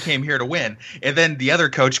 We came here to win. And then the other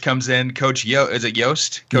coach comes in, is it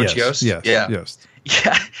Yost? Coach Yost? Yes. Yeah. Yost.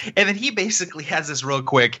 Yeah. And then he basically has this real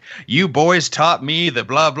quick, you boys taught me the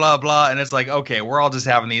blah, blah, blah. And it's like, okay, we're all just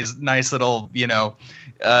having these nice little,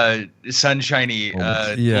 sunshiny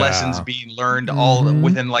lessons being learned all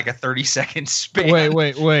within like a 30-second span.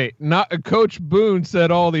 Wait. Not Coach Boone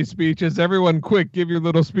said all these speeches. Everyone quick, give your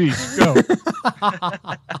little speech. Go.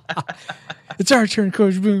 It's our turn,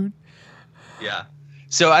 Coach Boone. Yeah.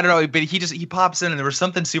 So I don't know, but he pops in and there was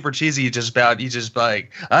something super cheesy he's just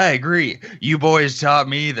like, I agree. You boys taught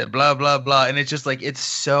me that blah, blah, blah. And it's just like, it's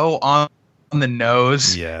so on the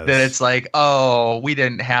nose that it's like, oh, we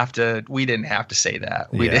didn't have to say that.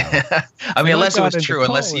 We didn't. I mean, unless it was true,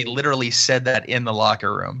 unless he literally said that in the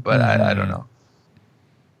locker room, but I don't know.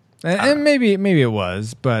 And maybe it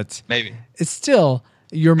was, but maybe it's still,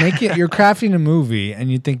 you're crafting a movie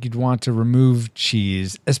and you think you'd want to remove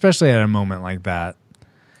cheese, especially at a moment like that.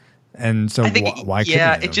 And so why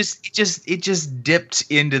couldn't you? it just dipped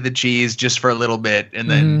into the cheese just for a little bit and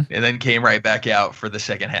then came right back out for the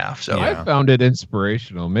second half. So I found it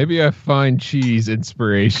inspirational. Maybe I find cheese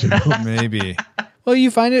inspirational. Maybe. Well, you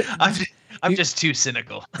find it. I'm just too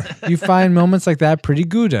cynical. You find moments like that pretty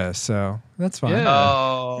Gouda, so that's fine. Yeah.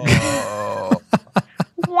 Oh.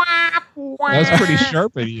 That was pretty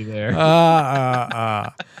sharp of you there.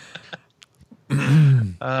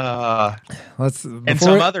 Let's and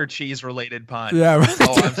some other cheese related pun. Yeah. Right.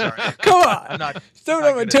 Oh, I'm sorry. Come on. I'm not. Don't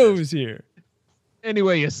on my toes here.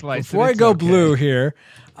 Anyway, you slice Before I go blue here,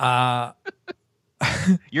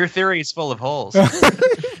 your theory is full of holes.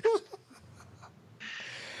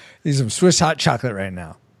 need some Swiss hot chocolate right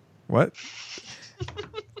now. What?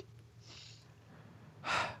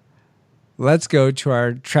 Let's go to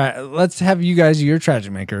our let's have you guys do your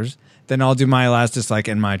tragic makers. Then I'll do my last dislike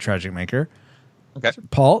and my tragic maker. Okay.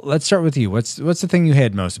 Paul, let's start with you. What's the thing you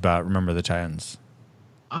hated most about Remember the Titans?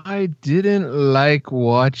 I didn't like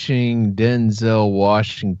watching Denzel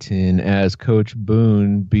Washington as Coach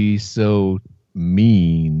Boone be so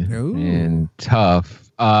mean and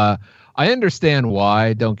tough. I understand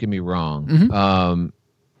why. Don't get me wrong. Mm-hmm.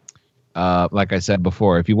 Like I said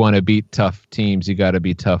before, if you want to beat tough teams, you got to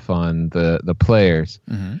be tough on the players.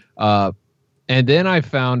 Mm-hmm. And then I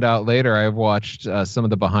found out later, I've watched some of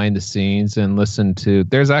the behind the scenes and listened to,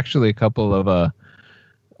 there's actually a couple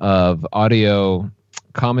of audio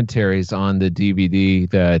commentaries on the DVD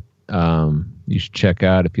that you should check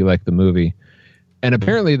out if you like the movie. And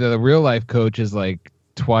apparently the real life coach is like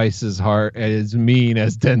twice as hard, as mean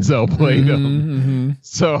as Denzel played him.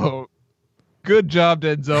 So good job,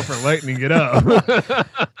 Denzel, for lightening it up.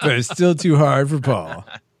 But it's still too hard for Paul.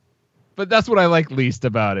 But that's what I like least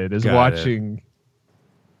about it, is watching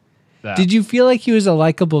that. Did you feel like he was a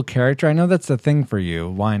likable character? I know that's the thing for you,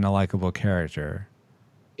 wine a likable character.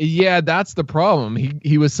 Yeah, that's the problem.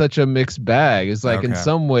 He was such a mixed bag. It's like in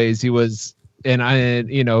some ways he was,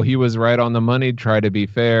 and he was right on the money, try to be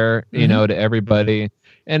fair, to everybody.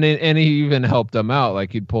 And he even helped them out.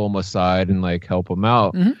 Like he'd pull them aside and like help them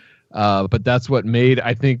out. But that's what made,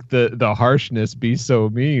 I think, the harshness be so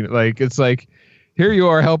mean. Like, it's like, here you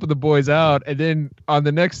are helping the boys out, and then on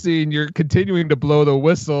the next scene, you're continuing to blow the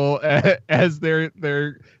whistle as they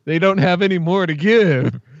don't have any more to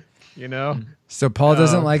give, So Paul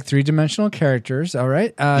doesn't like 3-dimensional characters. All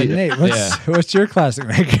right, Nate, what's your classic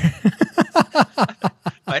maker?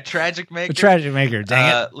 My tragic maker. The tragic maker.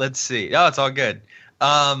 Dang it. Let's see. Oh, it's all good.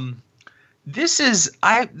 This is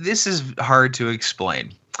hard to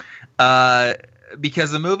explain.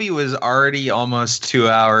 Because the movie was already almost 2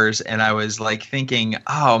 hours, and I was like thinking,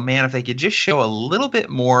 oh man, if they could just show a little bit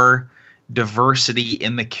more diversity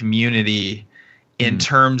in the community in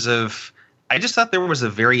terms of, I just thought there was a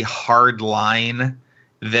very hard line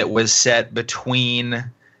that was set between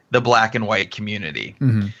the black and white community.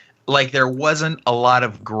 Like there wasn't a lot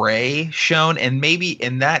of gray shown, and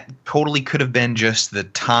that totally could have been just the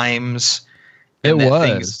times. And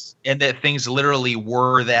that things literally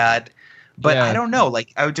were that. But I don't know.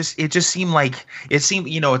 Like it just seemed like it's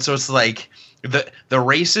like the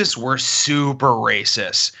racists were super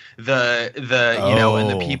racist. The and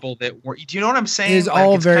the people that were. Do you know what I'm saying? It's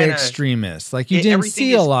all very extremist. Like you didn't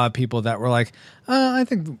see a lot of people that were like,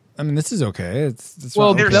 this is okay. It's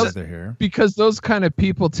well, they're here because those kind of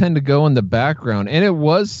people tend to go in the background, and it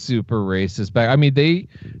was super racist. Back, I mean, they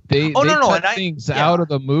cut things out of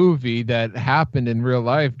the movie that happened in real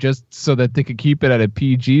life just so that they could keep it at a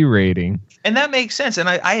PG rating. And that makes sense. And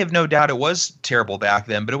I have no doubt it was terrible back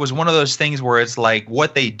then, but it was one of those things where it's like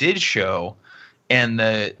what they did show and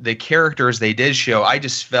the characters they did show, I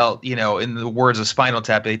just felt, in the words of Spinal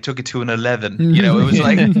Tap, they took it to an 11. It was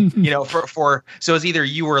like, so it's either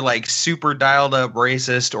you were like super dialed up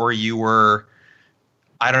racist or you were,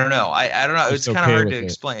 I don't know. I don't know. It's kind of hard to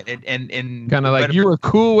explain. And kind of like you were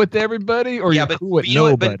cool with everybody or you're cool with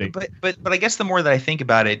nobody. But I guess the more that I think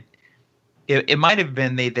about it, it might have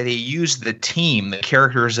been that they used the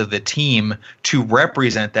characters of the team to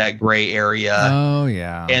represent that gray area. Oh,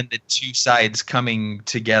 yeah. And the two sides coming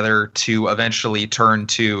together to eventually turn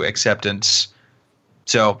to acceptance.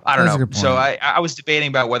 So I don't know. So I was debating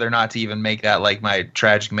about whether or not to even make that like my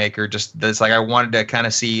tragic maker. Just that's like I wanted to kind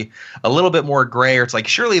of see a little bit more gray. Or it's like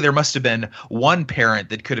surely there must have been one parent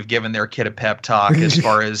that could have given their kid a pep talk as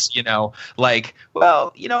far as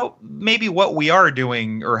maybe what we are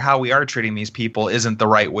doing or how we are treating these people isn't the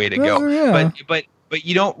right way to go. Yeah. But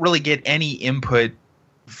you don't really get any input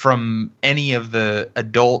from any of the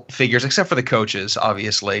adult figures except for the coaches,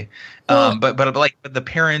 obviously. But the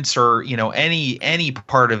parents or any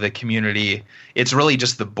part of the community, it's really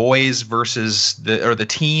just the boys versus the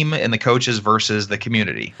team and the coaches versus the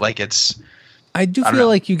community. Like I feel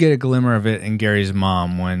like you get a glimmer of it in Gary's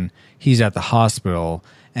mom when he's at the hospital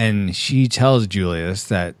and she tells Julius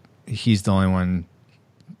that he's the only one.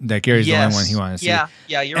 That Gary's the only one he wants to see.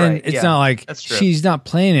 Yeah, you're and right. It's not like she's not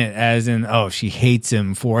playing it as in, she hates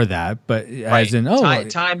him for that, but as in,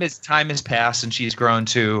 time has passed and she's grown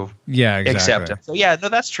to accept him. So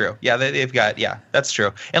that's true. Yeah, they've got that's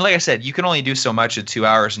true. And like I said, you can only do so much in 2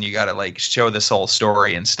 hours, and you got to like show this whole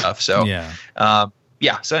story and stuff. So So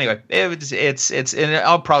anyway, it's and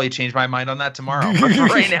I'll probably change my mind on that tomorrow. But for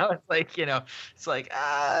right now, it's like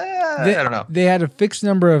I don't know. They had a fixed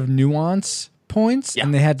number of nuance points,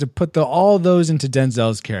 and they had to put all those into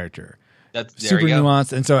Denzel's character. That's super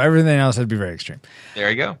nuanced, and so everything else had to be very extreme. There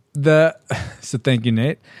you go. So thank you,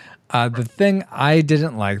 Nate. The thing I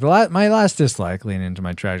didn't like, my last dislike, leaning into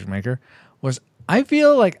my tragic maker, was I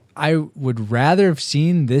feel like I would rather have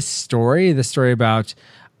seen this story about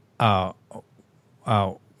white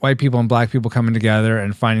people and black people coming together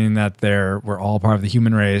and finding that we're all part of the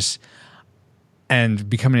human race and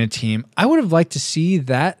becoming a team. I would have liked to see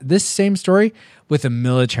this same story with a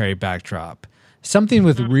military backdrop. something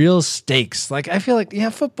with real stakes. Like I feel like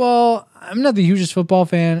football. I'm not the hugest football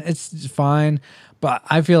fan. It's fine, but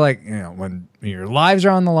I feel like when your lives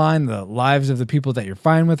are on the line, the lives of the people that you're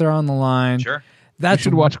fine with are on the line. Sure. You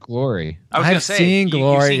should watch Glory. I was going to say, seen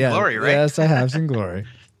Glory. You've seen Glory, right? Yes, I have seen Glory.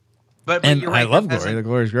 But and you're right, I love Glory. The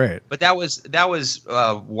Glory's great. But that was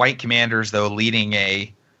white commanders though leading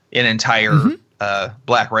an entire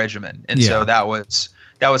black regiment, and so that was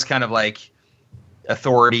kind of like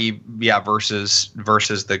authority, versus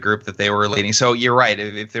the group that they were leading. So you're right.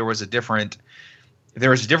 If there was a different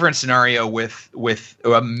scenario with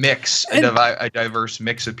a mix, a diverse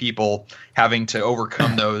mix of people having to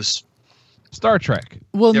overcome those Star Trek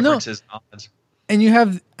differences. And you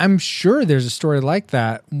have, I'm sure there's a story like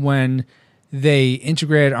that when they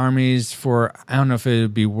integrated armies for, I don't know if it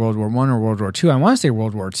would be World War I or World War II. I want to say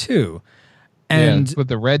World War II. And with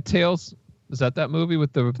the Red Tails, is that movie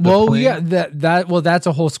with the well, plane? yeah, that's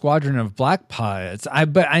a whole squadron of black pilots.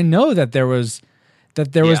 But I know that there was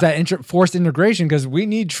that forced integration because we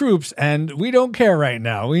need troops and we don't care right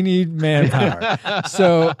now. We need manpower.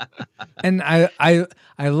 So, and I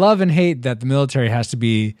love and hate that the military has to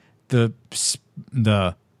be the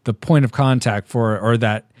point of contact for, or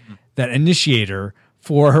that initiator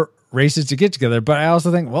for races to get together. But I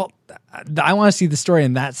also think, well, I want to see the story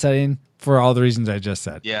in that setting for all the reasons I just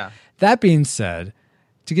said. Yeah. That being said,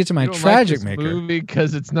 to get to my tragic maker movie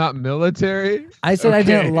because it's not military. I said I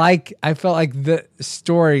didn't like. I felt like the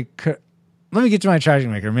story could. Let me get to my tragic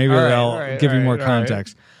maker. Maybe I'll give you more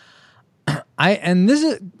context. And this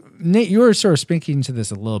is Nate. You were sort of speaking to this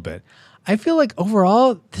a little bit. I feel like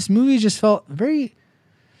overall, this movie just felt very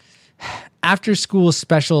after school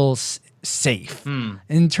special safe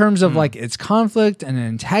in terms of like its conflict and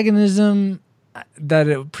antagonism that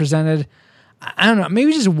it presented. I don't know,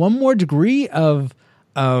 maybe just one more degree of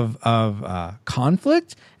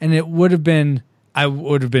conflict, and I would have been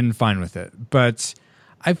fine with it. But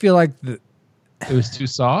I feel like it was too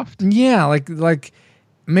soft. Yeah, like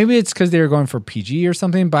maybe it's because they were going for PG or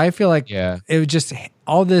something. But I feel like it was just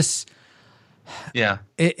all this. Yeah,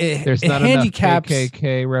 there's not handicaps. enough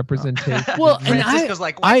KKK representation. Well, and Francisco's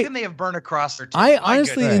why couldn't they have burned a cross or two? I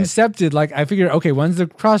honestly incepted, I figured, okay, when's the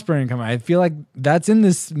cross burning coming? I feel like that's in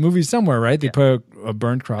this movie somewhere, right? They put a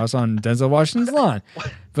burned cross on Denzel Washington's lawn,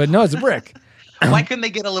 but no, it's a brick. Why couldn't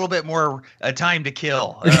they get a little bit more time to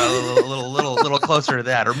kill, a little closer to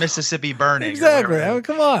that, or Mississippi burning? Exactly. I mean,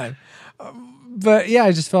 come on. But yeah,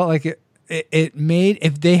 I just felt like it made,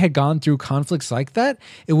 if they had gone through conflicts like that,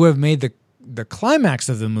 it would have made the climax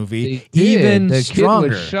of the movie even the stronger.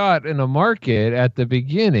 Kid was shot in a market at the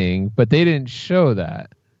beginning, but they didn't show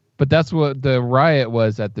that. But that's what the riot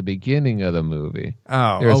was at the beginning of the movie.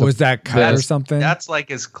 Was that cut or something? That's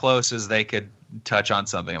like as close as they could touch on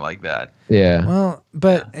something like that. Yeah. Well,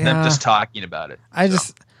 but them just talking about it.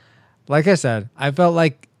 Just, like I said, I felt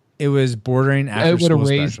like it was bordering after it would have school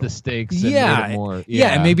raised special. the stakes. And made it more. Yeah,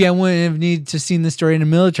 and maybe I wouldn't have needed to seen the story in the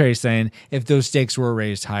military saying if those stakes were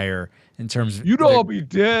raised higher. In terms of, you'd all be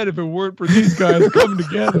dead if it weren't for these guys coming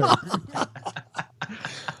together.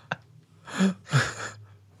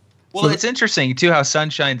 Well, it's interesting too how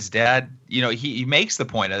Sunshine's dad, he makes the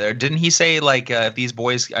point of there. Didn't he say if these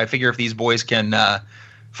boys can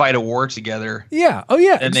fight a war together? Yeah. Oh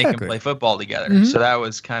yeah. And they can play football together. Mm-hmm. So that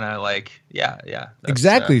was kind of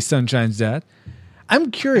exactly. Sunshine's dad.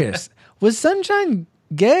 I'm curious. Was Sunshine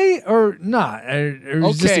gay or not? Or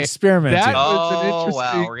was just experimenting?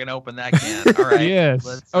 Wow, we're gonna open that can. All right.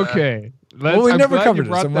 Yes. Okay. We never covered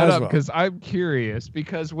it. So that up because I'm curious.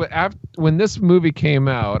 Because when this movie came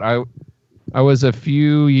out, I was just a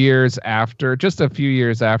few years after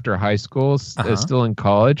high school, still in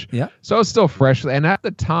college. Yeah. So I was still fresh, and at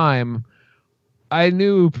the time, I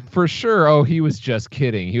knew for sure. Oh, he was just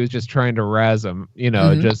kidding. He was just trying to razz him.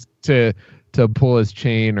 Just to pull his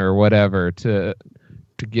chain or whatever to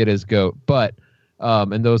get his goat, but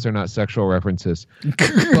and those are not sexual references.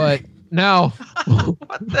 But now, what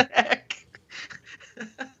the heck?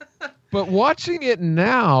 But watching it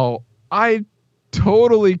now, I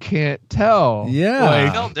totally can't tell. Yeah,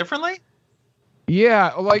 you felt differently.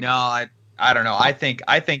 Yeah, no, I don't know. I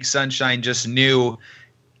think Sunshine just knew.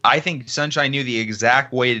 I think Sunshine knew the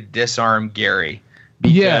exact way to disarm Gary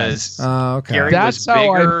because Gary was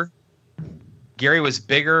bigger. Gary was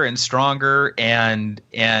bigger and stronger, and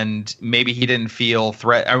maybe he didn't feel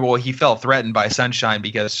threat. Well, he felt threatened by Sunshine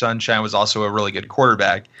because Sunshine was also a really good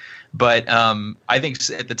quarterback. But I think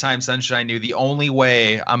at the time, Sunshine knew the only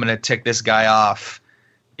way I'm going to tick this guy off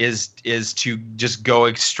is to just go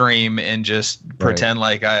extreme and just pretend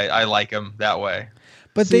like I like him that way.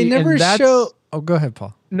 But they never show. Oh, go ahead,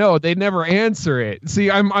 Paul. No, they never answer it. See,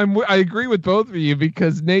 I agree with both of you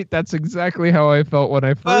because Nate, that's exactly how I felt when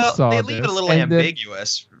I first saw they this. leave it a little And then-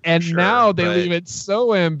 ambiguous. and sure, now they but- leave it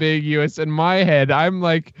so ambiguous in my head. I'm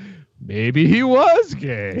like, maybe he was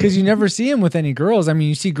gay. Because you never see him with any girls. I mean,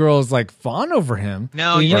 you see girls like fawn over him.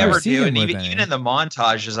 No, but you never see do. him And with even any. in the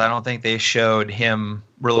montages, I don't think they showed him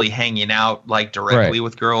really hanging out like directly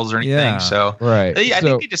with girls or anything. Yeah. So Right. I So-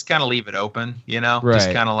 think they just kind of leave it open, just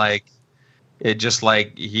Right. kind of like it, just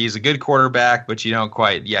like he's a good quarterback, but you don't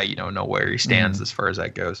quite, you don't know where he stands as far as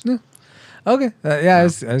that goes. Okay. I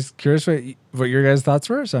was curious what your guys' thoughts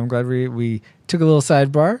were, so I'm glad we took a little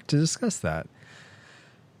sidebar to discuss that.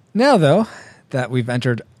 Now, though, that we've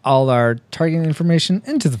entered all our targeting information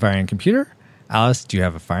into the firing computer, Alice, do you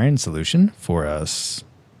have a firing solution for us?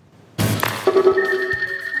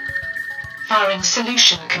 Firing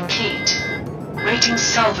solution complete. Rating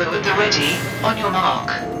salvo at the ready. On your mark.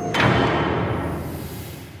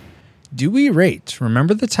 Do we rate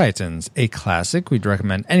Remember the Titans a classic? We'd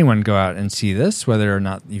recommend anyone go out and see this, whether or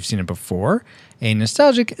not you've seen it before. A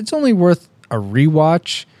nostalgic, it's only worth a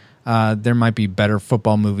rewatch. There might be better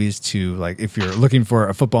football movies to, like, if you're looking for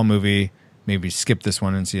a football movie, maybe skip this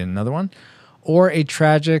one and see another one. Or a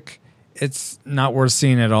tragic, it's not worth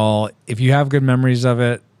seeing at all. If you have good memories of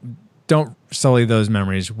it, don't sully those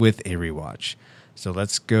memories with a rewatch. So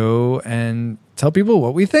let's go and tell people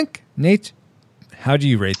what we think. Nate, how do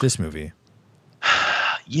you rate this movie?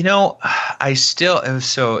 I still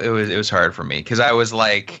it was hard for me because I was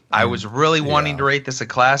like I was really wanting to rate this a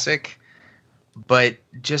classic, but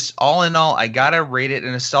just all in all, I gotta rate it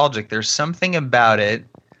a nostalgic. There's something about it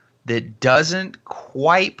that doesn't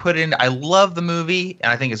quite put in. I love the movie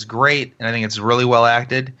and I think it's great and I think it's really well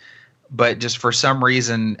acted, but just for some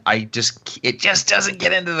reason it just doesn't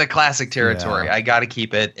get into the classic territory. Yeah. I got to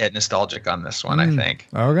keep it at nostalgic on this one. I think.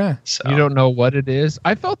 Okay. So You don't know what it is.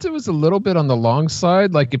 I felt it was a little bit on the long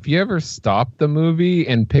side. Like if you ever stop the movie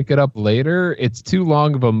and pick it up later, it's too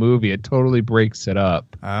long of a movie. It totally breaks it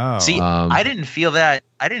up. Oh. See, I didn't feel that.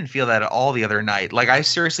 I didn't feel that at all the other night. Like I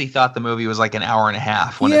seriously thought the movie was like an hour and a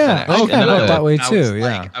half when it Yeah, finished. okay, And then I felt that looked way and too,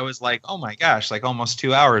 yeah. I was like, oh my gosh, like almost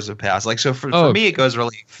 2 hours have passed. Like so for me, it goes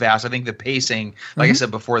really fast. I think the pacing, like I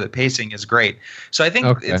said before, the pacing is great. So I think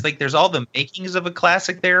it's like there's all the makings of a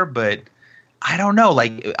classic there, but I don't know.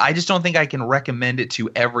 Like I just don't think I can recommend it to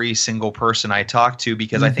every single person I talk to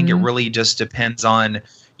because I think it really just depends on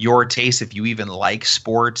your taste. If you even like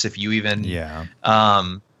sports, if you even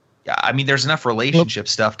I mean, there's enough relationship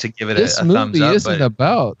stuff to give it a thumbs up. This movie isn't but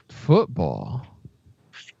about football.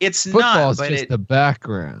 it's Football not. is But just the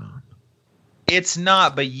background. it's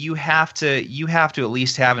not. But you have to at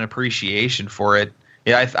least have an appreciation for it.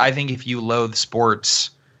 Yeah, I think if you loathe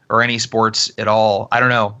sports or any sports at all, I don't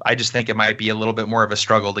know. I just think it might be a little bit more of a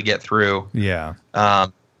struggle to get through. Yeah.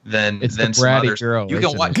 Than It's the some bratty others. girl, You can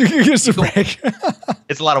isn't watch. it?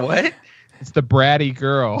 It's a lot of what? It's the bratty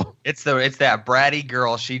girl. It's that bratty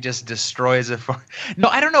girl. She just destroys it for. No,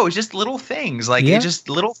 I don't know. It's just little things like Yeah. it's just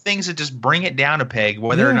little things that just bring it down a peg.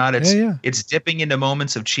 Whether or not it's dipping into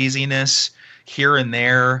moments of cheesiness here and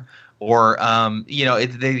there, or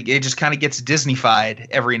it just kind of gets Disney-fied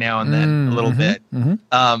every now and then a little bit.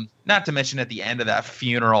 Not to mention at the end of that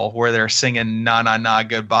funeral where they're singing "Na Na Na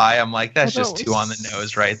Goodbye." I'm like, that's just too on the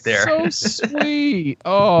nose right there. So sweet.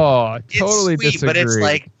 Oh, totally it's sweet, disagree.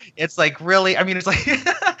 but it's like really. I mean, it's like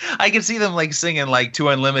I can see them like singing like "To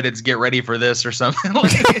Unlimited's Get Ready for This" or something.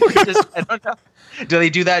 Like, I don't know. Do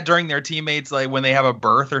they do that during their teammates, like when they have a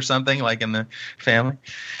birth or something, like in the family?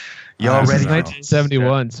 Y'all This ready? is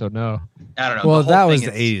 1971, so no. I don't know. Well, The whole that was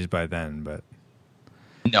thing the is- 80s by then, but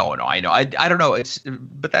No, I know. I don't know.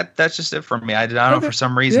 But that's just it for me. I don't know. For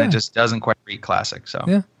some reason, Yeah. it just doesn't quite read classic. So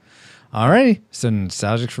yeah. Alrighty. So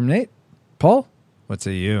nostalgic from Nate. Paul, what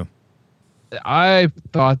say you? I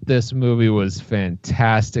thought this movie was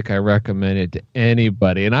fantastic. I recommend it to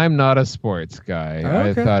anybody, and I'm not a sports guy.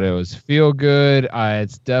 Okay. I thought it was feel good.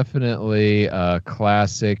 It's definitely a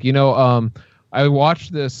classic. I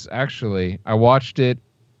watched this actually. I watched it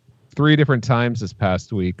 3 different times this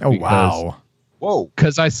past week. Oh, wow. Whoa.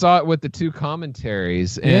 Because I saw it with the 2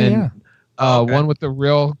 commentaries, and Okay. one with the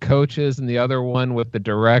real coaches, and the other one with the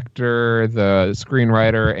director, the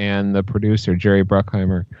screenwriter, and the producer Jerry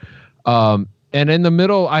Bruckheimer. And in the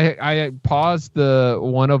middle, I paused the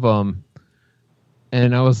one of them,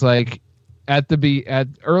 and I was like,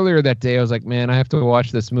 earlier that day, I was like, man, I have to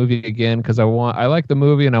watch this movie again because I like the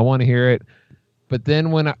movie and I want to hear it. But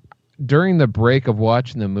then during the break of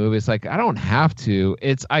watching the movie, it's like I don't have to.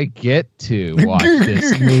 I get to watch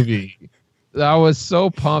this movie. I was so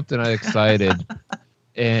pumped and excited,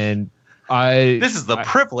 and This is the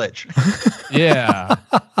privilege. Yeah,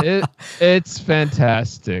 it's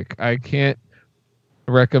fantastic. I can't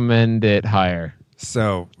recommend it higher.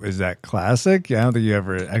 So is that classic? Yeah, I don't think you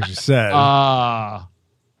ever actually said.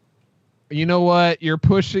 You know what? You're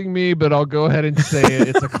pushing me, but I'll go ahead and say it.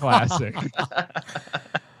 It's a classic.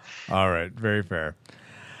 All right, very fair.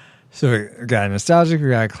 So we got a nostalgic,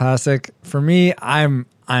 we got a classic. For me, I'm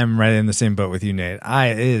right in the same boat with you, Nate.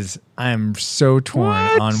 I'm so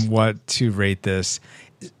torn on what to rate this.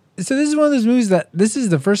 So this is one of those movies that this is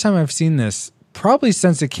the first time I've seen this probably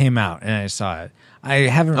since it came out and I saw it. I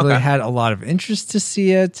haven't really had a lot of interest to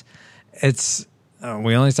see it. It's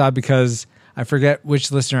we only saw it because I forget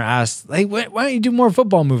which listener asked, like, why don't you do more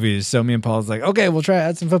football movies? So me and Paul was like, okay, we'll try to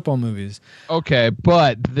add some football movies. Okay,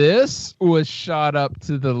 but this was shot up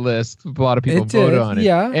to the list. A lot of people voted on it.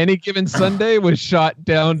 Yeah. Any Given Sunday was shot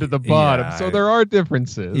down to the bottom. Yeah, so there are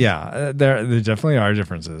differences. Yeah, there definitely are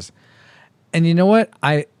differences. And you know what?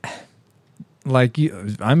 Like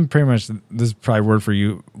you, I'm pretty much, this is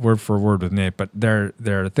probably word for word with Nate, but there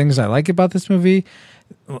are things I like about this movie.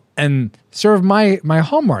 And sort of my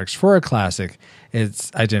hallmarks for a classic,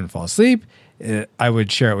 it's I didn't fall asleep. I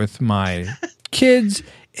would share it with my kids.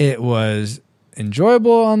 It was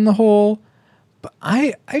enjoyable on the whole, but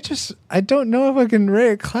I don't know if I can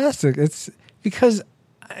rate a classic. It's because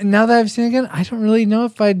now that I've seen it again, I don't really know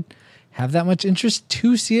if I'd have that much interest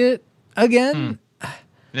to see it again.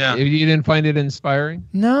 Yeah, You didn't find it inspiring?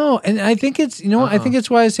 No, and I think it's I think it's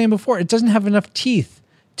what I was saying before. It doesn't have enough teeth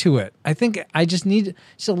to it. I think I just need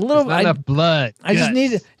just a little. Not enough blood. I just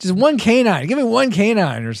need just one canine. Give me one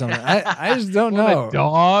canine or something. I just don't know. A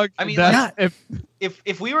dog. I mean, That's-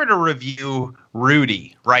 if we were to review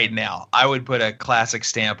Rudy right now, I would put a classic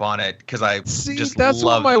stamp on it because I just that's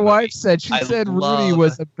love what my the movie. wife said. She I said Rudy love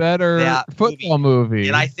was a better that football movie.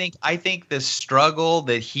 And I think the struggle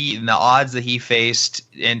that he and the odds that he faced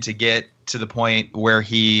and to get to the point where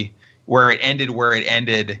it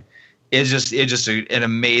ended is just an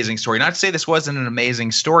amazing story. Not to say this wasn't an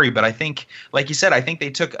amazing story, but I think, like you said, I think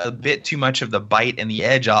they took a bit too much of the bite and the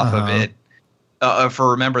edge off of it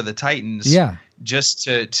for Remember the Titans. Yeah. Just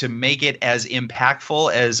to make it as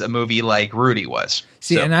impactful as a movie like Rudy was.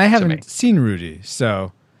 See, and I haven't seen Rudy,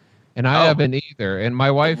 so. And I haven't either. And my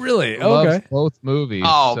wife really loves both movies.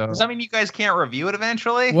 Oh, so. does that mean you guys can't review it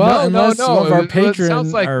eventually? Well, unless some of our It patrons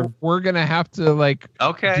sounds like are. we're gonna have to do right.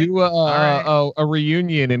 a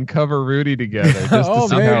reunion and cover Rudy together. Just Oh,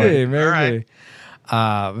 to see how maybe.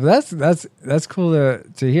 All That's cool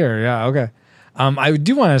to hear. Yeah, okay. I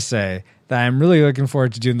do want to say that I'm really looking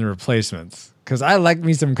forward to doing The Replacements because I like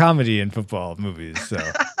me some comedy in football movies. So.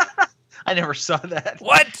 I never saw that.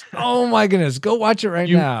 What? Oh my goodness! Go watch it right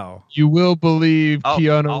now. You will believe Oh,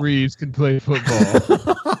 Keanu Reeves can play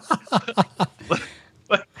football.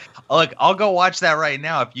 Look, I'll go watch that right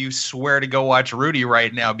now if you swear to go watch Rudy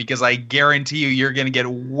right now, because I guarantee you're going to get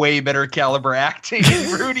way better caliber acting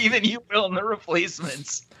in Rudy than you will in The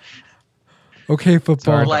Replacements. Okay,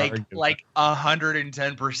 football. Like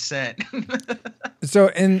 110%. So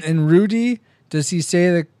in Rudy, does he say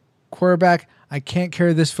to the quarterback, "I can't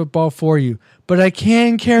carry this football for you, but I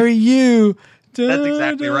can carry you"? That's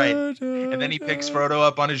exactly right. And then he picks Frodo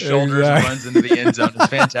up on his shoulders and runs into the end zone. It's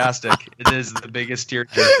fantastic. It is the biggest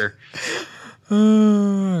tearjerker.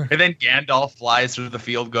 And then Gandalf flies through the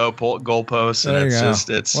field goalposts, and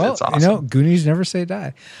it's awesome. Goonies never say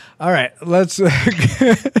die. All right, let's.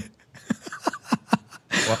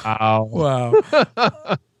 Wow.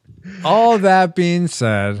 All that being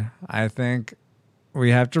said, I think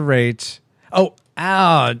we have to rate.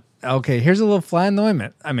 Okay, here's a little fly in the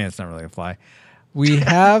ointment. I mean, it's not really a fly. We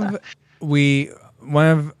have if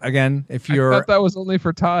you're. I thought that was only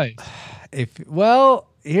for ties.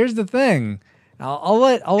 Here's the thing. I'll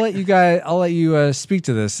let you guys. I'll let you speak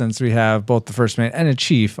to this since we have both the first mate and a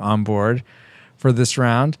chief on board for this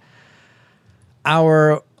round.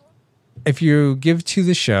 If you give to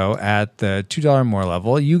the show at the $2 more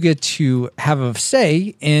level, you get to have a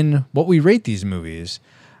say in what we rate these movies.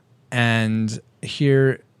 And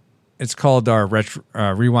here it's called our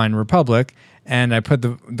Rewind Republic. And I put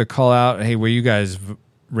the call out, hey, will you guys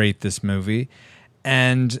rate this movie?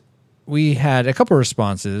 And we had a couple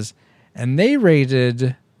responses, and they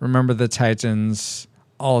rated Remember the Titans,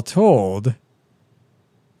 all told,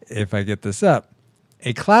 if I get this up,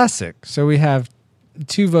 a classic. So we have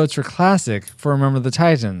 2 votes for classic for Remember the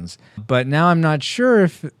Titans. But now I'm not sure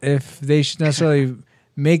if they should necessarily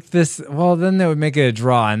make this. Well, then they would make it a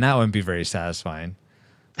draw, and that wouldn't be very satisfying.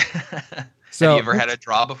 So, Have you ever had a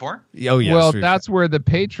draw before? Oh, yes. Well, that's where the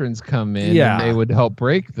patrons come in, Yeah. and they would help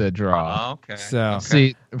break the draw. Oh, okay. So- Okay.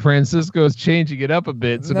 See, Francisco's changing it up a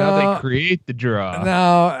bit, so now No. they create the draw.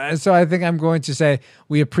 No, so I think I'm going to say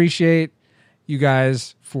we appreciate you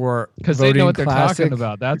guys for Because they voting know what they're classic, talking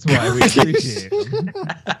about. That's why we appreciate them.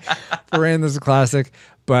 for rating this a classic.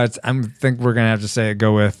 But I think we're going to have to say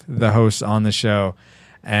go with the hosts on the show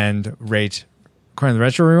and rate, according to the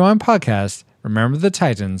Retro Rewind podcast, Remember the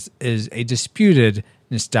Titans is a disputed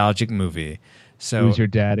nostalgic movie. So Who's your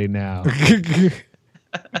daddy now?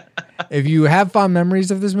 if you have fond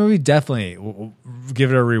memories of this movie, definitely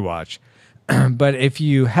give it a rewatch. But if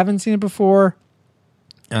you haven't seen it before,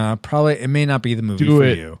 probably it may not be the movie Do for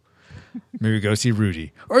it. you. Maybe go see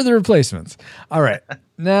Rudy or The Replacements. All right.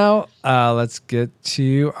 Now let's get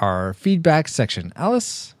to our feedback section.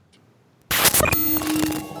 Alice?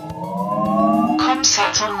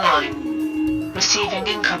 Comsat online. Receiving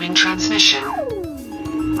incoming transmission.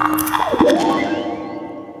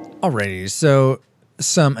 Alrighty, so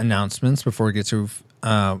some announcements before we get to,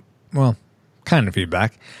 kind of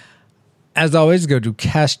feedback. As always, go to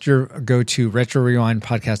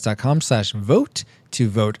retrorewindpodcast.com/vote to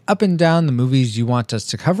vote up and down the movies you want us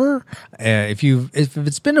to cover. If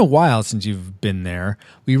it's been a while since you've been there,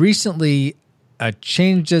 we recently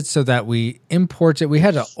changed it so that we import it. We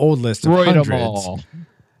had an old list of Destroyed 'em hundreds. all.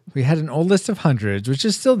 We had an old list of hundreds, which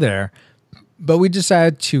is still there, but we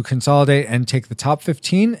decided to consolidate and take the top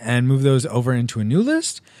 15 and move those over into a new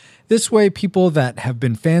list. This way, people that have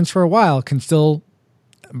been fans for a while can still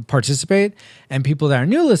participate, and people that are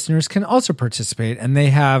new listeners can also participate, and they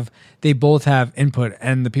both have input.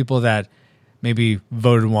 And the people that maybe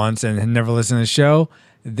voted once and had never listened to the show,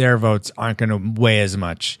 their votes aren't going to weigh as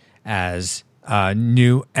much as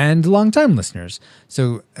new and longtime listeners.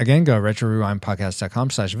 So again, go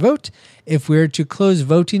retrorewindpodcast.com/vote. If we were to close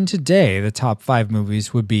voting today, the top 5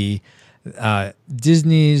 movies would be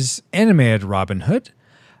Disney's animated Robin Hood,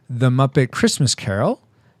 The Muppet Christmas Carol,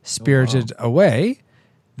 Spirited Away,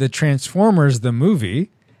 The Transformers the movie,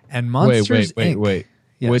 and Monsters Inc. Wait.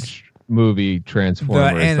 Yes. Which movie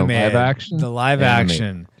Transformers? The animated, live action? the live Animated.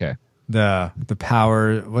 action, Okay. the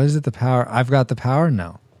power. What is it? The power. I've got the power.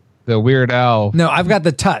 No. The Weird Al. No, I've got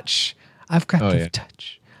the touch. I've got Oh, the yeah.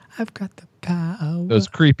 touch. I've got the power. Those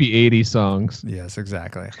creepy 80s songs. Yes,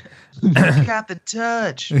 exactly. You got the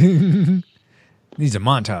touch. Needs a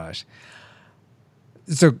montage.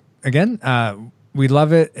 So again, we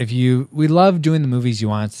love it. We love doing the movies you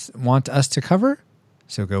want us to cover.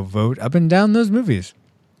 So go vote up and down those movies.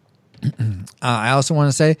 I also want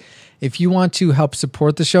to say, if you want to help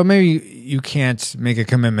support the show, maybe you can't make a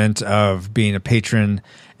commitment of being a patron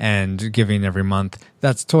and giving every month.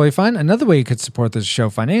 That's totally fine. Another way you could support the show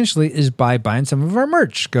financially is by buying some of our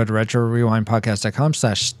merch. Go to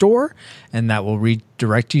retrorewindpodcast.com/store, and that will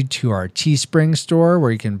redirect you to our Teespring store,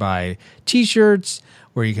 where you can buy t-shirts,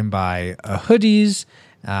 where you can buy hoodies,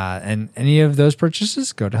 and any of those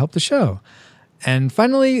purchases go to help the show. And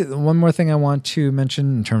finally, one more thing I want to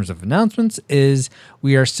mention in terms of announcements is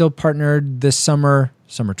we are still partnered this summer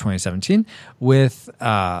 2017, with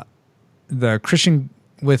Christian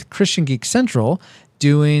Geek Central,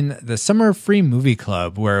 doing the Summer Free Movie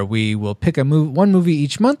Club, where we will pick one movie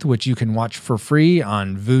each month, which you can watch for free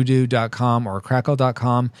on Vudu.com or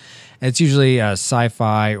Crackle.com. It's usually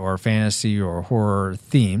sci-fi or fantasy or horror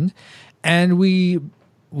themed, and we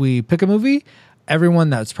pick a movie. Everyone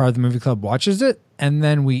that's part of the movie club watches it, and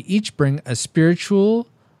then we each bring a spiritually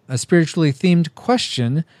themed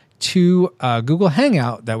question to Google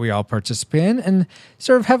Hangout that we all participate in, and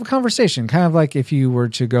sort of have a conversation, kind of like if you were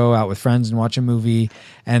to go out with friends and watch a movie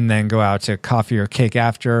and then go out to coffee or cake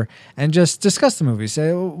after and just discuss the movie.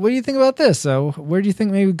 Say, well, what do you think about this? So where do you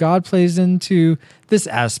think maybe God plays into this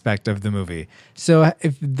aspect of the movie? So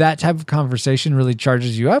if that type of conversation really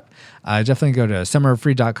charges you up, definitely go to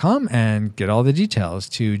summerfree.com and get all the details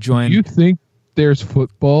to join. Do you think there's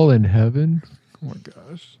football in heaven? Oh my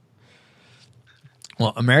gosh.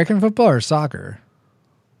 Well, American football or soccer?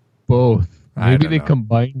 Both. I Maybe don't they know.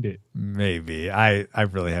 combined it. Maybe. I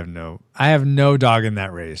really have no dog in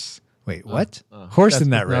that race. Wait, what? Horse That's in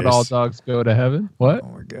that because race. Not all dogs go to heaven. What? Oh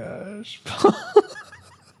my gosh.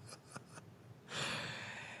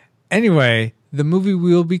 Anyway, the movie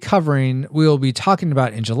we will be talking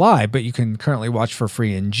about in July, but you can currently watch for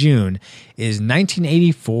free in June, is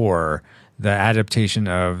 1984, the adaptation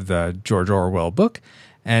of the George Orwell book.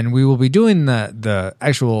 And we will be doing the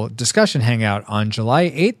actual discussion hangout on July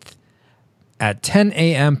 8th at 10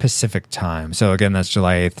 a.m. Pacific time. So again, that's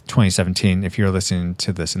July 8th, 2017, if you're listening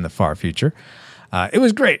to this in the far future. It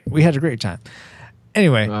was great. We had a great time.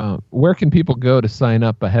 Anyway, where can people go to sign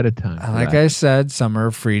up ahead of time? like I said,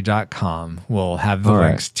 summerfree.com will have the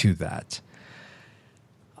links to that.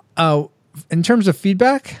 In terms of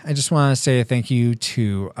feedback, I just want to say thank you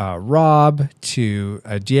to Rob, to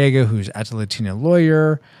Diego, who's at the Latino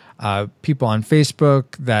Lawyer, people on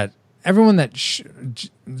Facebook, that everyone that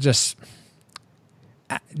just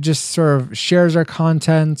sort of shares our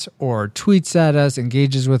content or tweets at us,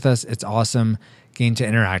 engages with us. It's awesome getting to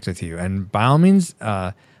interact with you. And by all means,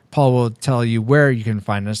 Paul will tell you where you can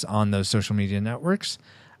find us on those social media networks.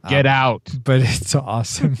 Get out. But it's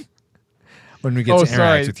awesome when we get to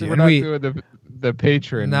interact with you. We're not doing the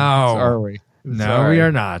Patreon. No. Are we? No, Sorry. we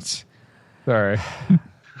are not. Sorry.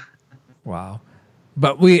 Wow.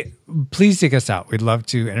 But please take us out. We'd love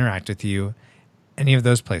to interact with you any of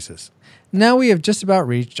those places. Now we have just about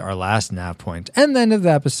reached our last nav point and the end of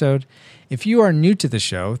the episode. If you are new to the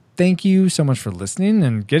show, thank you so much for listening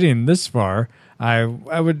and getting this far. I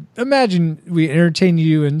would imagine we entertain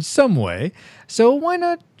you in some way. So why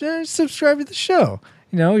not subscribe to the show?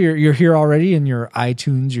 You know, you're here already in your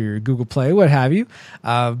iTunes or your Google Play, what have you.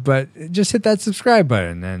 But just hit that subscribe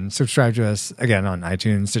button and subscribe to us again on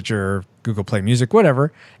iTunes, Stitcher, Google Play Music,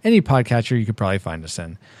 whatever. Any podcatcher you could probably find us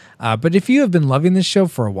in. But if you have been loving this show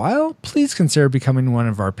for a while, please consider becoming one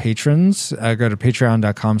of our patrons. Go to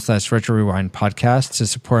patreon.com/Retro Rewind podcast to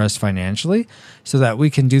support us financially so that we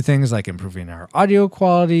can do things like improving our audio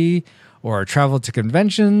quality or travel to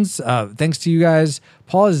conventions. Thanks to you guys,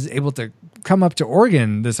 Paul is able to come up to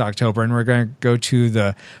Oregon this October, and we're going to go to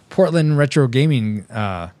the Portland Retro Gaming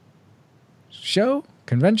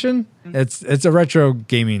convention. It's a retro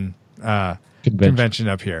gaming convention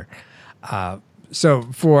up here. So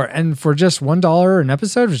for just $1 an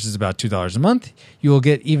episode, which is about $2 a month, you will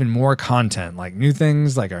get even more content, like new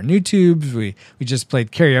things like our new tubes. We just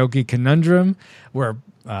played Karaoke Conundrum, where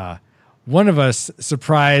one of us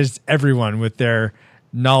surprised everyone with their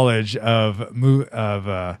knowledge of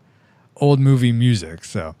old movie music.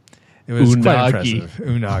 So it was quite impressive.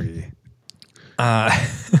 Unagi.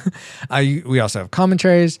 We also have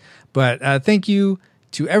commentaries, but thank you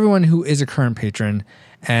to everyone who is a current patron,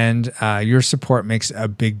 and your support makes a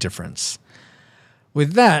big difference.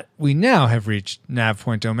 With that, we now have reached Nav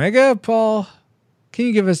Point Omega. Paul, do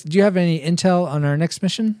you have any intel on our next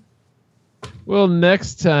mission? Well,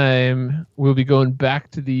 next time we'll be going back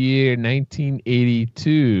to the year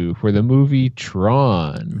 1982 for the movie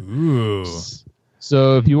Tron. Ooh.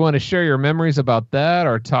 So if you want to share your memories about that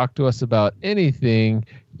or talk to us about anything,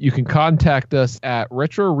 you can contact us at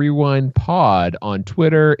Retro Rewind Pod on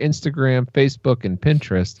Twitter, Instagram, Facebook, and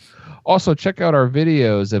Pinterest. Also, check out our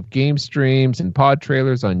videos of game streams and pod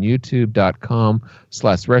trailers on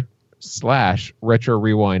youtube.com/Retro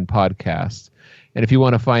Rewind Podcast. And if you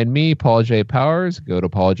want to find me, Paul J. Powers, go to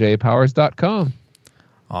pauljpowers.com.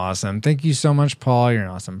 Awesome. Thank you so much, Paul. You're an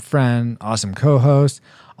awesome friend, awesome co-host,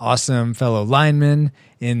 awesome fellow lineman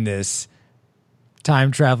in this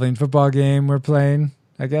time-traveling football game we're playing,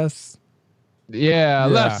 I guess. Yeah,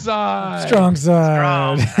 left side. Strong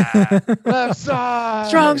side. Left side.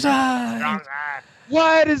 Strong side.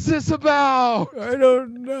 What is this about? I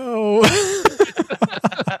don't know.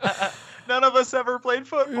 None of us ever played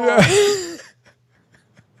football. Yeah.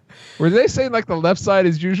 Were they saying like the left side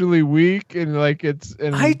is usually weak and like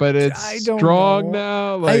but it's strong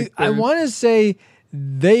now? Like I want to say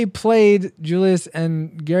Julius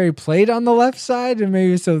and Gary played on the left side, and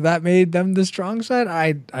maybe so that made them the strong side.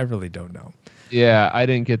 I really don't know. Yeah, I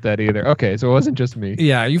didn't get that either. Okay, so it wasn't just me.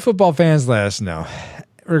 Yeah, you football fans, let us know.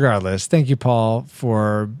 Regardless, thank you, Paul,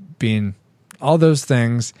 for being all those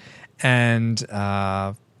things. And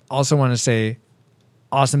also want to say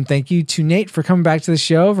awesome thank you to Nate for coming back to the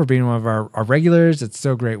show, for being one of our regulars. It's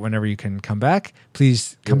so great whenever you can come back.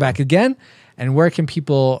 Please come back again. And where can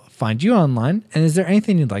people find you online? And is there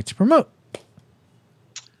anything you'd like to promote?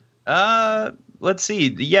 Let's see.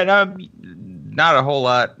 Yeah, no, not a whole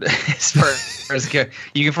lot as far as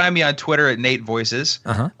you can find me on Twitter at Nate Voices.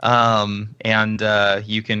 And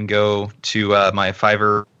you can go to my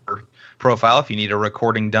Fiverr profile if you need a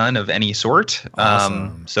recording done of any sort.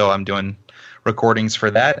 Awesome. So I'm doing recordings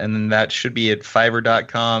for that, and then that should be at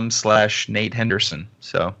fiverr.com/Nate Henderson.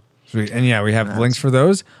 So sweet. And yeah, we have links for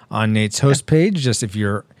those on Nate's host page. Just if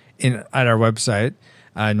you're at our website,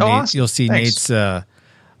 Nate, awesome. You'll see Thanks. Nate's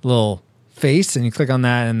little face, and you click on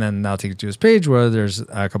that, and then that'll take you to his page where there's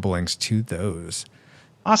a couple links to those.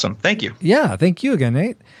 Awesome. Thank you. Yeah, thank you again,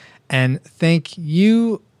 Nate. And thank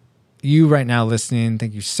you right now listening.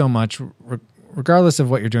 Thank you so much, regardless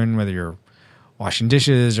of what you're doing, whether you're washing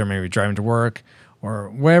dishes or maybe driving to work or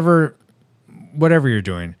whatever you're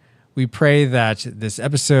doing. We pray that this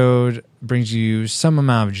episode brings you some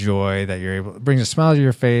amount of joy, that you're able, brings a smile to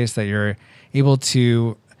your face, that you're able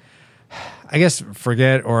to, I guess,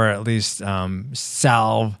 forget or at least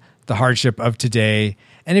salve the hardship of today.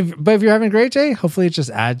 And if you're having a great day, hopefully it just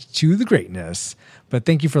adds to the greatness. But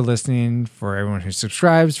thank you for listening, for everyone who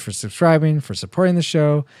subscribes, for subscribing, for supporting the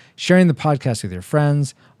show, sharing the podcast with your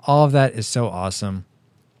friends. All of that is so awesome.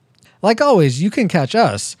 Like always, you can catch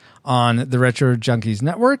us on the Retro Junkies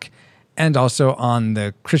Network and also on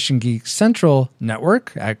the Christian Geek Central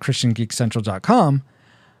Network at christiangeekcentral.com.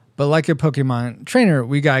 But like a Pokemon trainer,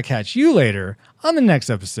 we gotta catch you later on the next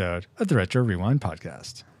episode of the Retro Rewind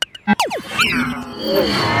Podcast.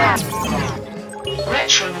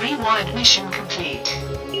 Retro Rewind mission complete.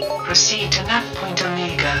 Proceed to nav point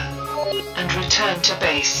Omega and return to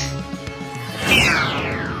base.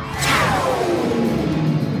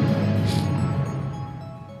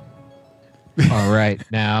 All right,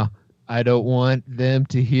 now I don't want them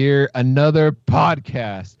to hear another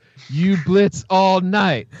podcast. You blitz all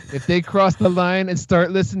night. If they cross the line and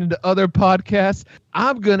start listening to other podcasts,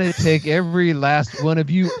 I'm going to take every last one of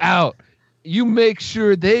you out. You make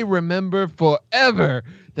sure they remember forever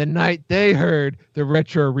the night they heard the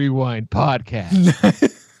Retro Rewind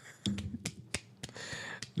podcast.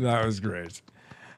 That was great.